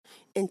tote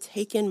and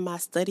taking my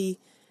study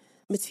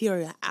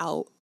material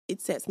out, it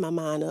sets my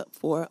mind up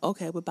for,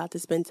 okay, we're about to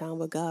spend time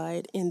with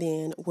God. And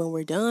then when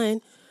we're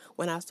done,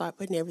 when I start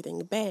putting everything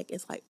back,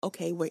 it's like,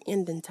 okay, we're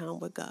ending time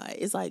with God.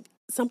 It's like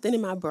something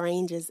in my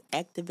brain just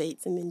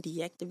activates and then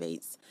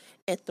deactivates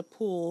at the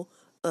pull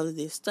of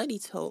this study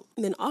tote.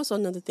 And then also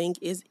another thing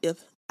is,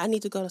 if I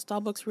need to go to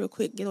Starbucks real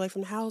quick, get away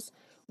from the house,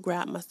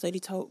 grab my study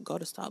tote, go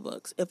to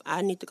Starbucks. If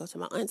I need to go to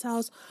my aunt's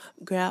house,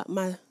 grab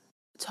my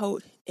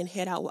tote and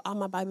head out with all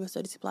my Bible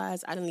study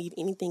supplies. I don't leave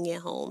anything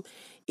at home.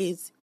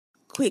 It's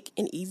quick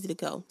and easy to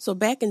go. So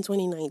back in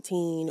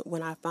 2019,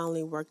 when I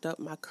finally worked up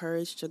my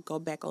courage to go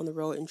back on the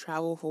road and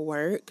travel for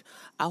work,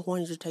 I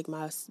wanted to take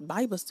my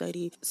Bible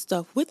study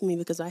stuff with me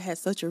because I had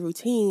such a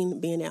routine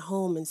being at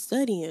home and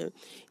studying.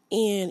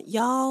 And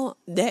y'all,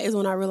 that is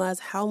when I realized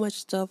how much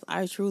stuff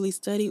I truly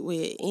studied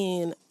with.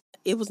 And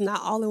it was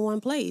not all in one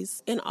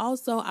place. And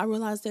also, I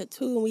realized that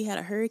too, when we had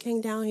a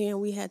hurricane down here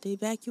and we had to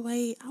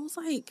evacuate, I was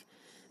like,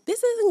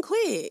 this isn't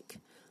quick.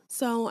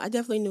 So I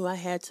definitely knew I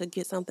had to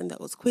get something that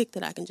was quick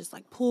that I can just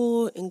like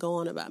pull and go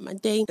on about my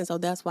day. And so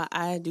that's why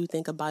I do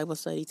think a Bible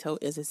study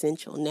tote is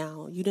essential.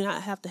 Now, you do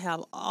not have to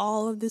have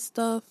all of this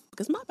stuff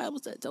because my Bible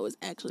study tote is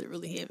actually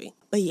really heavy.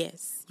 But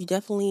yes, you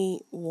definitely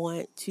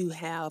want to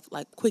have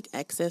like quick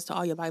access to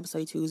all your Bible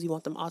study tools. You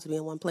want them all to be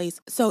in one place.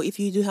 So if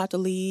you do have to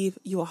leave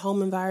your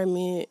home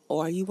environment,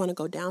 or you want to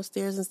go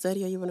downstairs and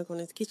study, or you want to go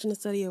into the kitchen and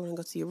study, or want to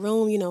go to your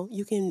room, you know,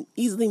 you can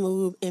easily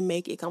move and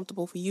make it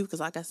comfortable for you because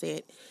like I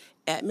said,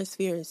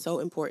 atmosphere is so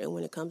important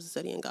when it comes to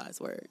studying God's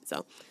Word.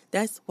 So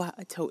that's why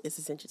a tote is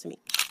essential to me.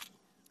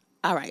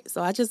 All right,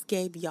 so I just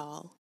gave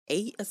y'all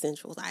 8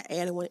 essentials. I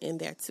added one in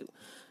there too.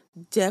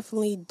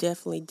 Definitely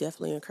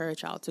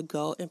encourage y'all to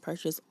go and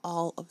purchase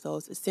all of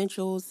those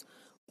essentials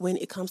when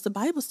it comes to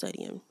Bible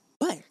studying.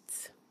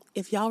 But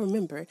if y'all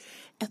remember,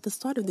 at the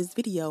start of this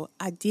video,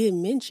 I did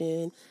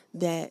mention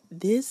that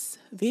this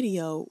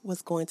video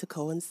was going to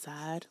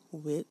coincide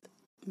with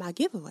my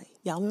giveaway.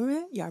 Y'all remember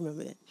that? Y'all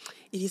remember that?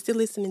 If you're still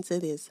listening to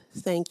this,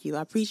 thank you.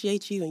 I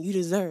appreciate you, and you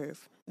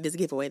deserve this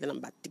giveaway that I'm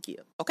about to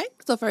give. Okay?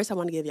 So first, I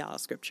want to give y'all a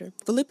scripture.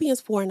 Philippians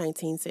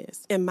 4:19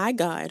 says, "And my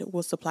God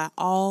will supply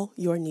all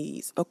your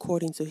needs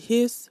according to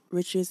His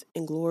riches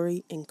and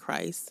glory in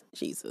Christ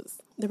Jesus."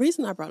 The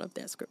reason I brought up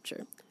that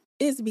scripture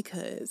is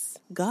because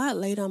God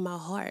laid on my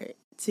heart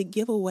to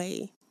give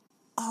away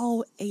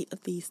all 8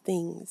 of these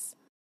things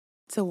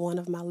to one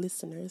of my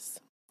listeners.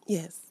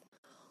 Yes,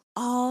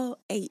 all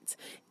 8.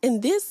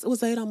 And this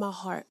was laid on my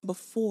heart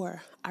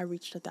before I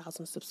reached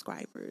 1,000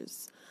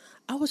 subscribers.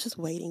 I was just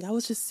waiting. I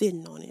was just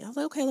sitting on it. I was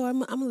like, okay, Lord, I'm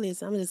going to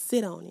listen. I'm going to just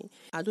sit on it.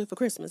 I'll do it for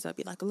Christmas. I'll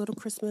be like a little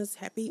Christmas,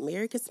 happy,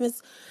 Merry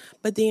Christmas.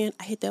 But then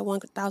I hit that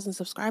 1,000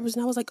 subscribers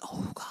and I was like,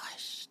 oh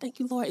gosh, thank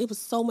you, Lord. It was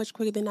so much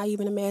quicker than I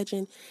even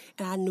imagined.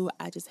 And I knew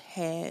I just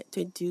had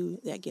to do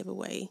that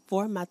giveaway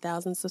for my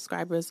 1,000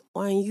 subscribers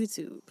on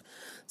YouTube.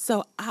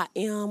 So I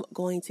am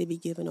going to be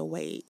giving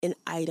away an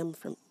item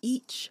from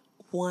each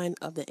one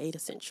of the 8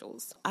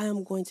 essentials. I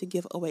am going to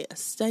give away a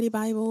study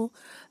Bible,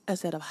 a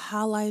set of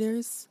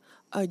highlighters,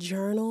 a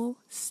journal,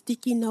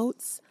 sticky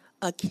notes,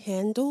 a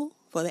candle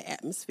for the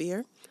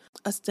atmosphere,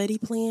 a study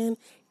plan,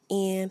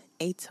 and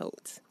a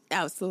tote.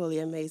 Absolutely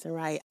amazing,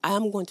 right? I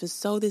am going to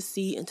sow this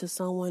seed into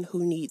someone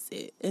who needs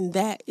it. And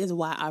that is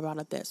why I brought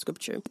up that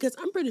scripture. Because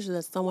I'm pretty sure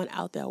there's someone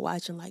out there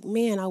watching like,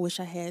 man, I wish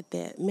I had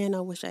that. Man,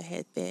 I wish I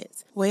had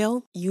that.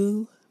 Well,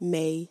 you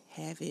may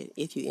have it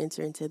if you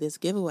enter into this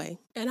giveaway.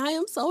 And I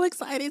am so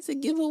excited to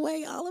give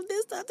away all of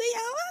this stuff to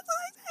y'all. I'm so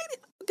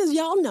excited. Because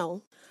y'all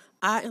know,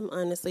 I am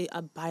honestly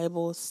a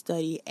Bible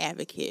study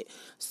advocate.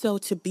 So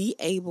to be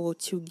able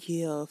to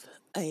give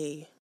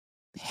a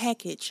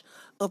package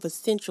of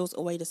essentials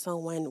away to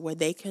someone where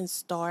they can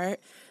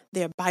start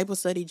their Bible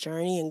study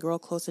journey and grow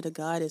closer to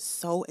God is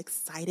so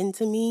exciting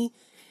to me.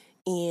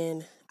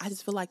 And I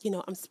just feel like,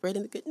 I'm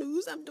spreading the good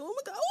news. I'm doing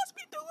what God wants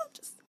me to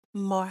do.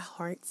 My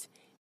heart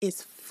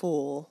is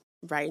full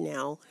right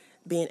now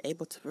being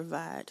able to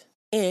provide.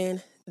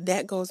 And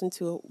that goes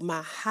into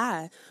my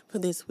high for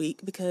this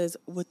week, because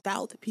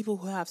without the people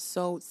who have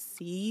sowed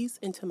seeds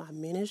into my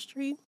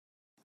ministry,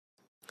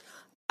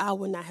 I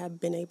would not have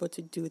been able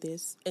to do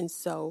this. And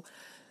so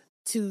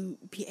to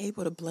be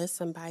able to bless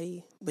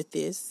somebody with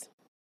this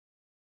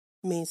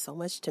means so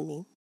much to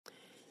me.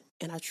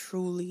 And I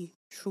truly,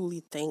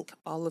 truly thank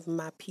all of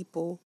my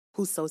people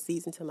who sow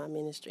seeds into my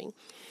ministry.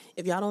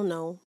 If y'all don't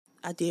know,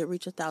 I did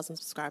reach 1,000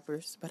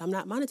 subscribers, but I'm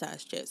not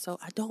monetized yet. So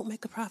I don't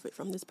make a profit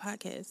from this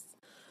podcast.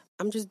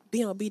 I'm just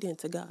being obedient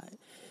to God.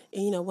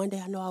 And, one day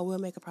I know I will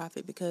make a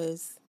profit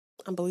because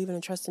I'm believing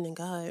and trusting in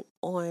God.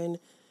 On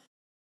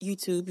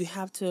YouTube, you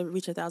have to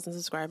reach 1,000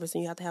 subscribers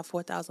and you have to have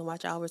 4,000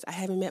 watch hours. I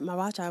haven't met my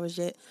watch hours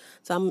yet,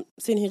 so I'm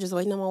sitting here just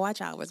waiting on my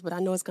watch hours, but I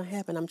know it's going to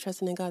happen. I'm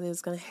trusting in God that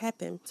it's going to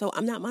happen. So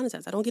I'm not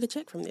monetized. I don't get a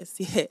check from this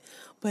yet,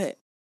 but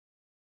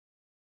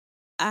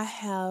I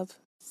have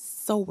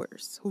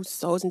sowers who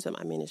sows into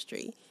my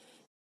ministry,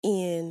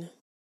 and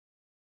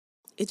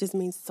it just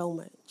means so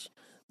much.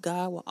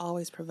 God will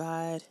always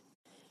provide.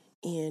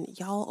 And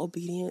y'all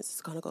obedience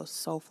is going to go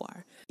so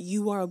far.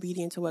 You are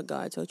obedient to what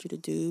God told you to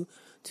do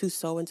to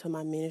sow into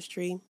my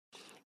ministry.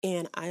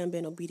 And I am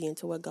being obedient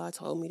to what God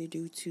told me to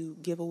do to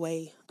give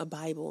away a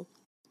Bible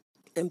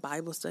and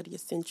Bible study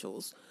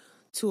essentials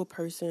to a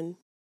person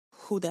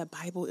who that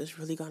Bible is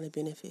really going to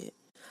benefit.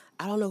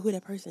 I don't know who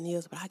that person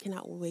is, but I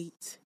cannot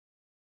wait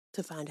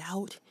to find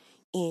out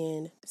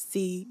and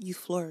see you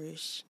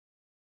flourish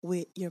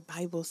with your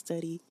Bible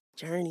study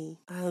journey.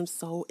 I'm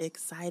so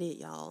excited,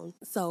 y'all.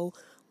 So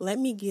let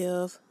me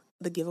give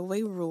the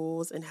giveaway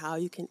rules and how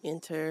you can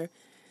enter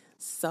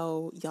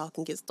so y'all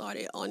can get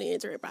started on the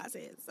entry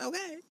process,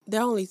 okay?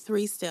 There are only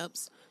 3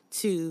 steps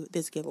to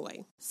this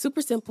giveaway.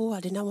 Super simple. I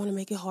did not want to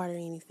make it hard or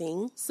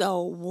anything.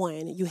 So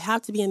 1, you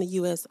have to be in the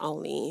U.S.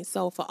 only.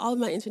 So for all of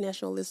my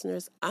international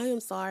listeners, I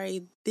am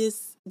sorry.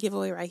 This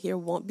giveaway right here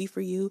won't be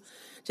for you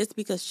just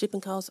because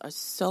shipping costs are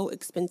so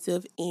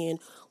expensive. And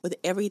with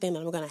everything that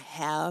I'm going to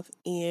have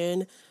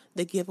in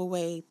the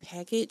giveaway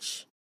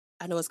package,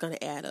 I know it's going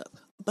to add up.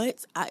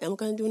 But I am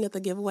going to do another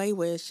giveaway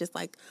where it's just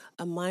like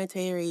a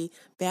monetary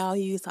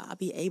value. So I'll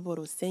be able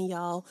to send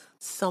y'all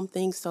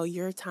something. So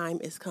your time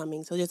is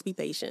coming. So just be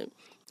patient.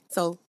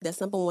 So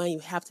that's number 1. You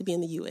have to be in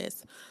the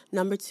U.S.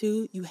 Number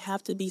 2, you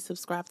have to be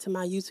subscribed to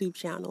my YouTube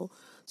channel.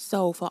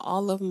 So for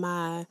all of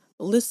my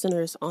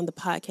listeners on the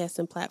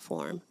podcasting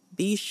platform,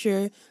 be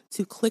sure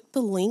to click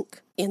the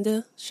link in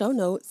the show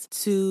notes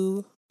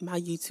to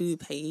my YouTube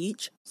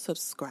page.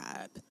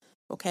 Subscribe.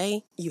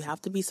 Okay, you have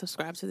to be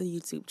subscribed to the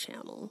YouTube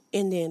channel.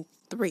 And then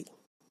 3,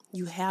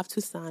 you have to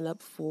sign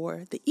up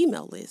for the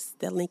email list.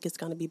 That link is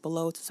going to be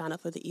below to sign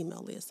up for the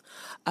email list.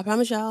 I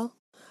promise y'all,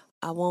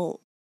 I won't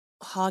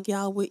hog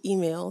y'all with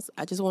emails.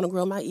 I just want to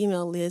grow my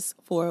email list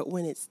for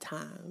when it's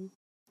time.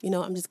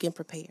 I'm just getting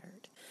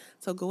prepared.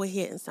 So go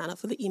ahead and sign up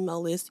for the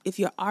email list. If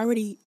you're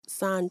already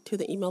signed to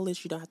the email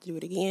list, you don't have to do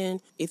it again.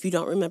 If you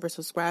don't remember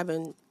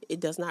subscribing, it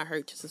does not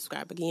hurt to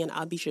subscribe again.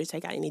 I'll be sure to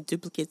take out any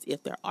duplicates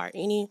if there are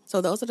any.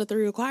 So those are the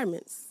 3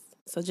 requirements.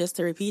 So just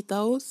to repeat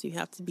those, you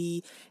have to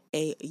be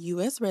a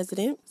U.S.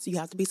 resident. So you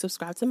have to be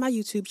subscribed to my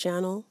YouTube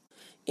channel.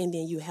 And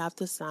then you have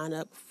to sign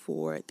up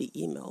for the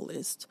email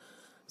list.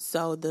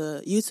 So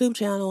the YouTube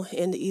channel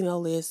and the email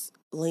list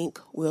link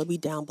will be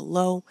down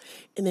below.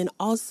 And then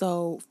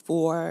also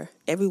for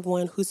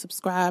everyone who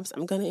subscribes,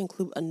 I'm going to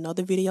include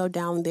another video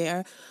down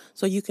there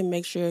so you can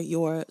make sure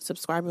your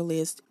subscriber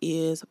list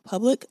is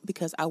public,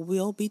 because I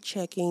will be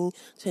checking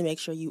to make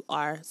sure you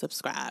are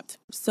subscribed.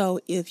 So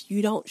if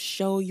you don't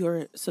show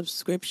your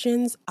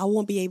subscriptions, I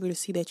won't be able to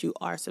see that you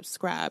are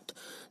subscribed.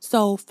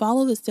 So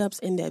follow the steps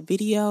in that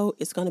video.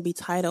 It's going to be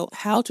titled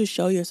How to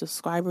Show Your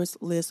Subscribers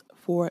List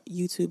for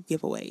YouTube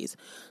Giveaways.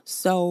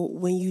 So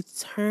when you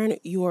turn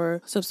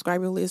your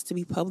subscriber list to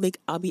be public,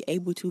 I'll be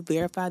able to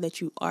verify that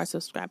you are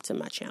subscribed to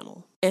my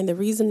channel. And the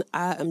reason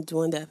I am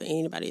doing that, for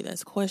anybody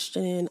that's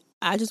questioning,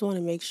 I just want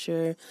to make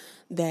sure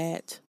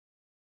that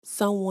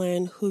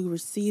someone who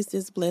receives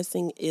this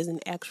blessing is an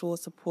actual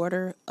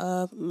supporter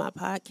of my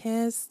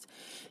podcast,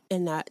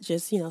 and not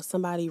just,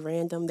 somebody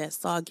random that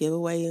saw a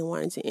giveaway and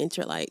wanted to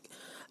enter. Like,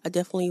 I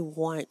definitely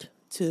want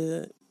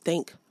to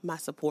thank my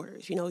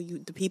supporters,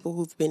 the people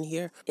who've been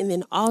here. And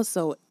then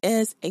also,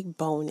 as a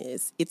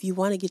bonus, if you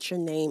want to get your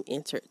name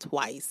entered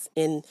twice,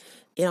 and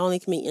it only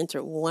can be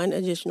entered one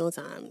additional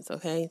time,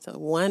 okay? So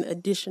one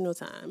additional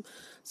time.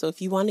 So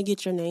if you want to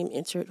get your name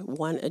entered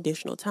one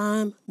additional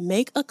time,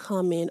 make a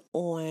comment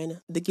on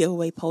the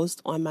giveaway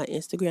post on my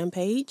Instagram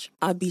page.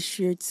 I'll be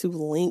sure to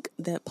link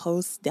that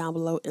post down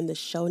below in the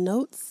show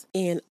notes.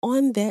 And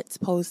on that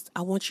post,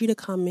 I want you to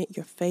comment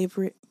your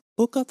favorite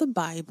book of the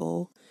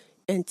Bible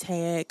and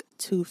tag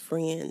 2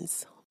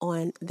 friends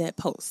on that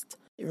post.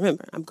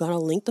 Remember, I'm going to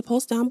link the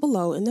post down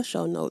below in the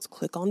show notes.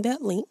 Click on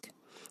that link.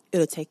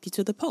 It'll take you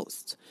to the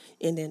post.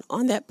 And then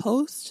on that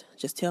post,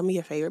 just tell me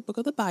your favorite book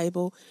of the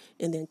Bible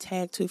and then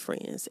tag 2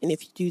 friends. And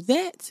if you do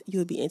that,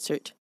 you'll be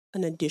entered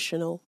an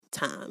additional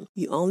time.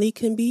 You only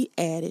can be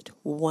added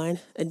one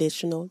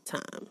additional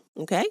time.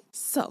 Okay?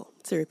 So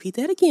to repeat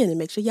that again and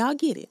make sure y'all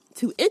get it.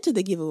 To enter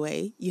the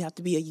giveaway, you have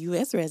to be a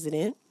U.S.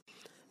 resident.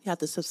 You have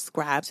to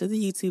subscribe to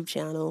the YouTube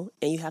channel,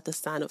 and you have to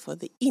sign up for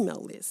the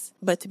email list.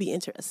 But to be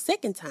entered a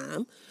second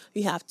time,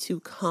 you have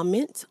to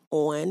comment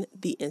on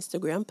the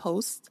Instagram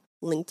post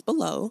linked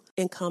below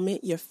and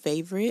comment your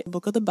favorite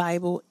book of the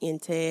Bible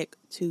and tag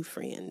 2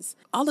 friends.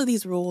 All of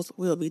these rules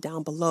will be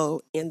down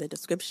below in the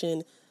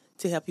description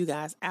to help you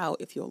guys out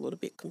if you're a little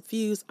bit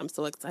confused. I'm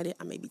so excited.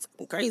 I may be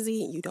talking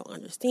crazy and you don't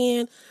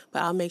understand,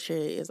 but I'll make sure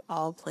it is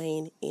all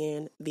plain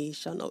in the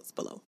show notes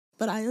below.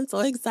 But I am so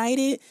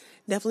excited.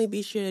 Definitely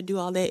be sure to do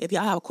all that. If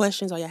y'all have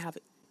questions or y'all have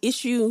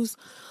issues,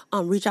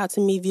 reach out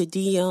to me via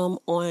DM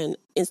on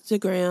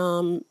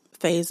Instagram,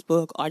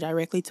 Facebook, or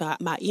directly to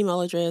my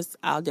email address.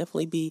 I'll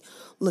definitely be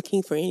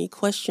looking for any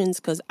questions,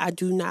 because I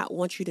do not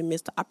want you to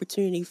miss the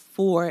opportunity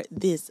for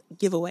this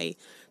giveaway.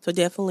 So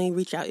definitely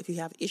reach out if you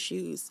have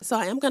issues. So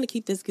I am going to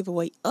keep this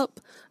giveaway up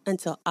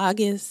until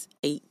August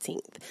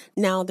 18th.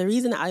 Now, the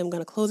reason I am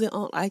going to close it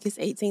on August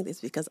 18th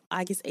is because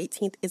August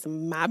 18th is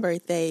my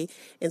birthday.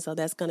 And so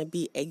that's going to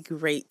be a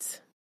great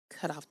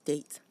cutoff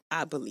date,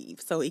 I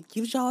believe. So it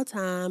gives y'all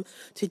time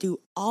to do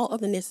all of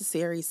the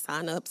necessary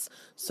signups,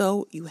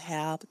 so you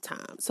have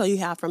time. So you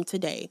have from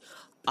today,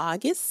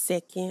 August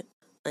 2nd,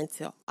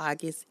 until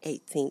August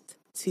 18th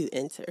to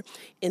enter.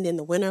 And then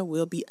the winner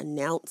will be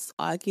announced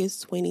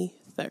August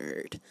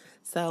 23rd.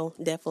 So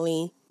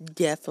definitely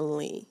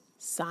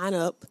sign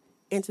up,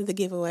 enter the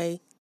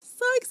giveaway.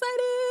 So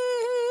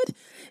excited!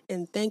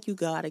 And thank you,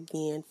 God,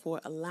 again for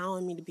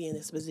allowing me to be in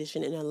this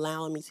position and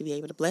allowing me to be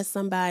able to bless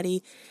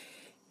somebody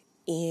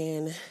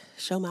and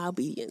show my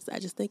obedience. I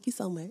just thank you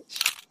so much.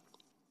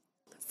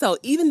 So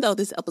even though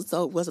this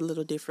episode was a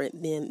little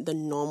different than the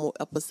normal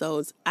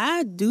episodes,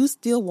 I do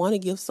still want to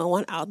give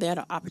someone out there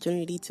the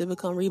opportunity to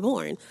become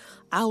reborn.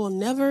 I will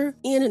never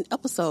end an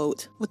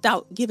episode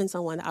without giving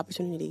someone the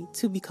opportunity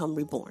to become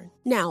reborn.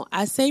 Now,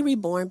 I say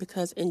reborn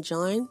because in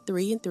John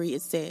 3:3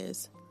 it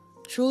says,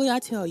 "Truly I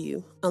tell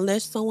you,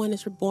 unless someone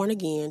is reborn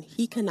again,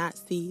 he cannot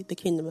see the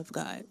kingdom of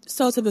God."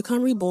 So to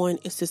become reborn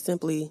is to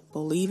simply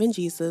believe in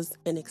Jesus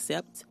and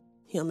accept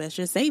him as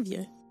your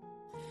Savior.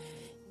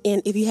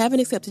 And if you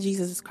haven't accepted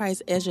Jesus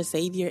Christ as your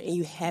Savior and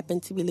you happen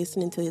to be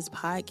listening to this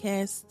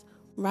podcast,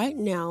 right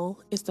now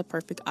is the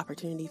perfect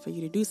opportunity for you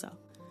to do so.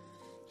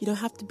 You don't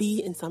have to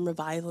be in some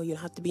revival. You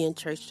don't have to be in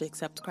church to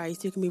accept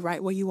Christ. You can be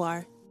right where you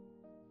are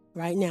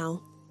right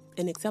now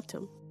and accept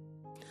him.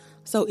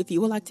 So if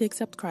you would like to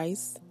accept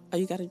Christ, all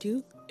you got to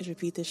do is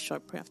repeat this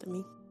short prayer after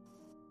me.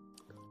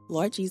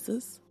 Lord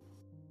Jesus,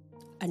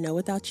 I know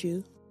without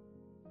you,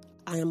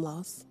 I am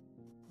lost.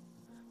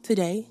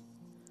 Today,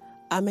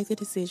 I make the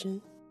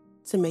decision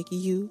to make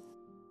you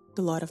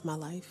the Lord of my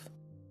life.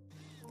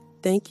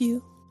 Thank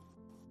you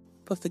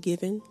for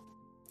forgiving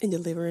and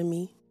delivering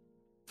me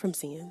from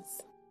sins.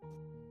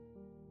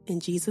 In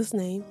Jesus'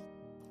 name,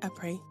 I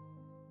pray.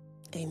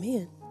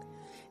 Amen.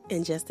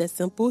 And just that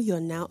simple,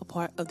 you're now a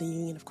part of the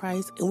Union of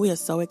Christ, and we are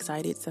so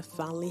excited to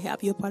finally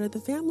have you a part of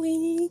the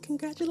family.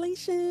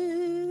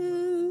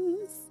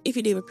 Congratulations. If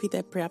you did repeat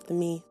that prayer after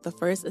me, the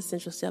first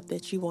essential step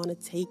that you want to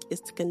take is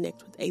to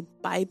connect with a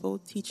Bible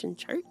teaching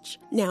church.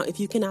 Now, if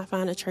you cannot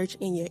find a church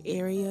in your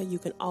area, you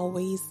can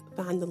always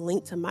find the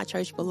link to my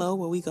church below,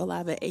 where we go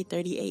live at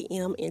 8:30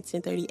 a.m. and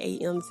 10:30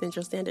 a.m.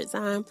 Central Standard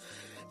Time.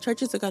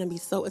 Churches are going to be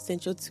so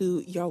essential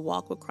to your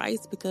walk with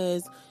Christ,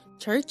 because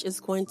church is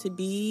going to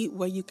be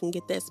where you can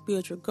get that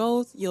spiritual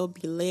growth. You'll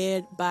be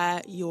led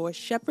by your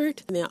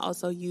shepherd, and then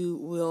also you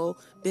will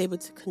be able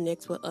to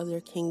connect with other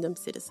kingdom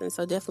citizens.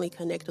 So definitely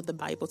connect with the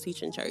Bible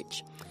teaching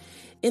church.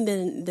 And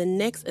then the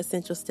next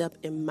essential step,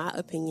 in my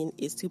opinion,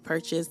 is to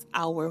purchase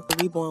our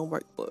Reborn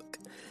workbook.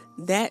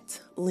 That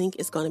link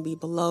is going to be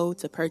below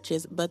to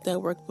purchase, but that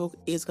workbook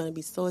is going to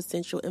be so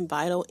essential and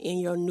vital in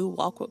your new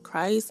walk with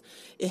Christ.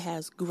 It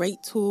has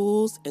great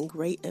tools and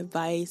great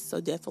advice, so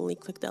definitely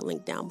click that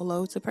link down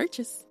below to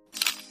purchase.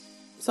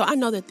 So I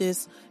know that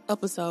this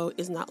episode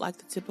is not like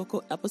the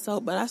typical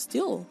episode, but I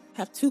still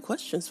have 2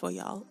 questions for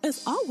y'all.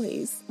 As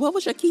always, what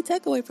was your key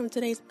takeaway from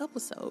today's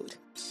episode?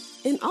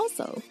 And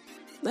also,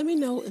 let me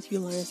know if you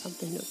learned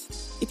something new.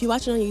 If you're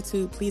watching on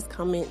YouTube, please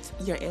comment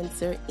your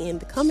answer in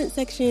the comment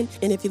section.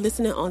 And if you're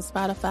listening on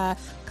Spotify,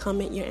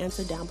 comment your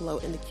answer down below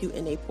in the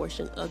Q&A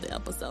portion of the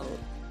episode.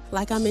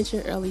 Like I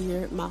mentioned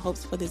earlier, my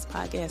hopes for this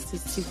podcast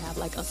is to have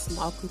like a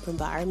small group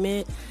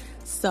environment.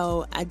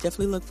 So I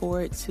definitely look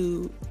forward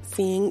to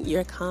seeing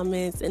your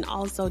comments, and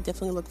also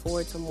definitely look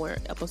forward to more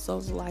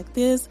episodes like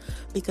this,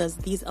 because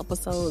these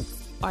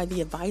episodes are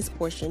the advice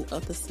portion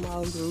of the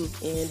small group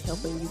and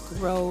helping you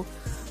grow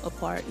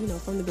apart,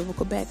 from the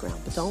biblical background.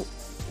 But don't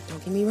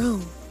get me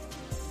wrong.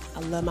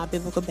 I love my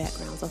biblical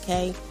backgrounds,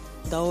 okay?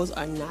 Those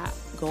are not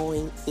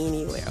going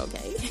anywhere,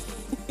 okay?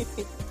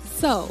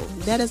 So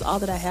that is all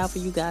that I have for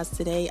you guys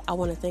today. I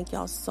want to thank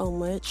y'all so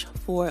much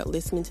for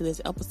listening to this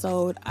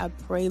episode. I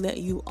pray that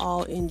you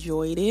all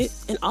enjoyed it.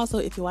 And also,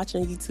 if you're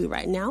watching on YouTube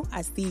right now,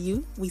 I see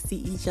you. We see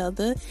each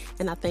other.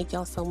 And I thank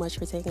y'all so much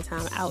for taking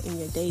time out in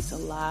your day to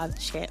live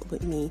chat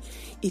with me.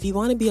 If you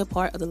want to be a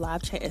part of the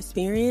live chat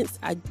experience,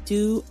 I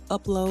do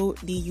upload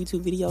the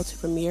YouTube video to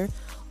Premiere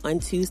on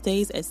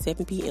Tuesdays at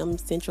 7 p.m.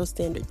 Central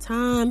Standard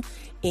Time.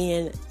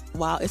 And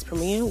while it's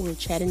premiering, we're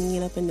chatting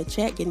it up in the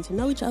chat, getting to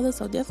know each other.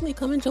 So definitely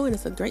come and join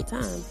us. A great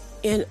time.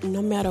 And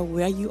no matter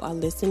where you are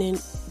listening,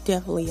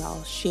 definitely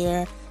y'all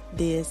share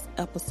this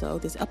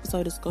episode. This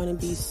episode is going to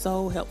be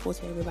so helpful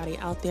to everybody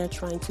out there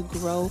trying to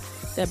grow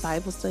their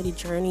Bible study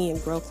journey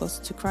and grow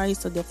closer to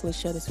Christ. So definitely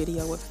share this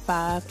video with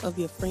 5 of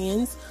your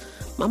friends.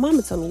 My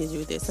mama told me to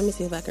do this. Let me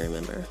see if I can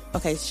remember.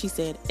 Okay, she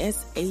said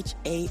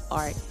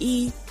SHARE.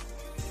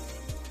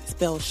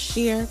 Spell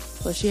share.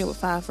 So share with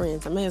 5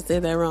 friends. I may have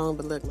said that wrong,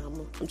 but look,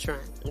 mama, I'm trying.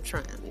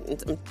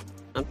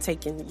 I'm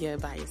taking your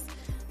advice.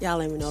 Y'all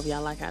let me know if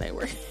y'all like how that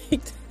worked.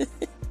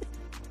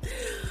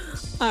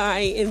 All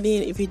right, and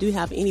then if you do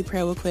have any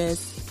prayer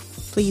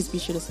requests, please be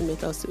sure to submit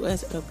those to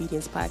us at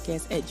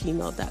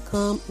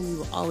obediencepodcast@gmail.com, and we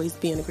will always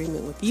be in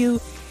agreement with you.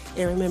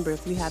 And remember,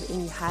 if you have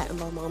any high and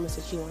low moments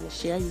that you want to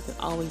share, you can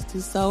always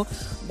do so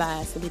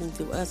by submitting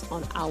to us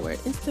on our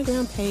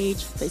Instagram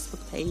page,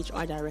 Facebook page,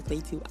 or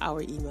directly to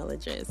our email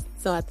address.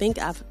 So I think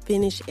I've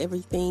finished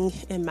everything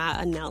in my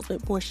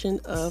announcement portion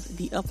of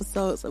the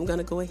episode. So I'm going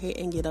to go ahead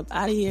and get up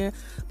out of here.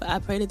 But I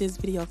pray that this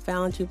video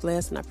found you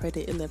blessed, and I pray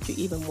that it left you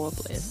even more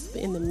blessed.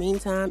 But in the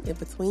meantime, in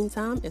between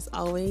time, as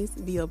always,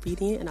 be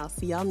obedient, and I'll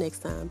see y'all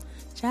next time.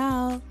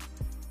 Ciao.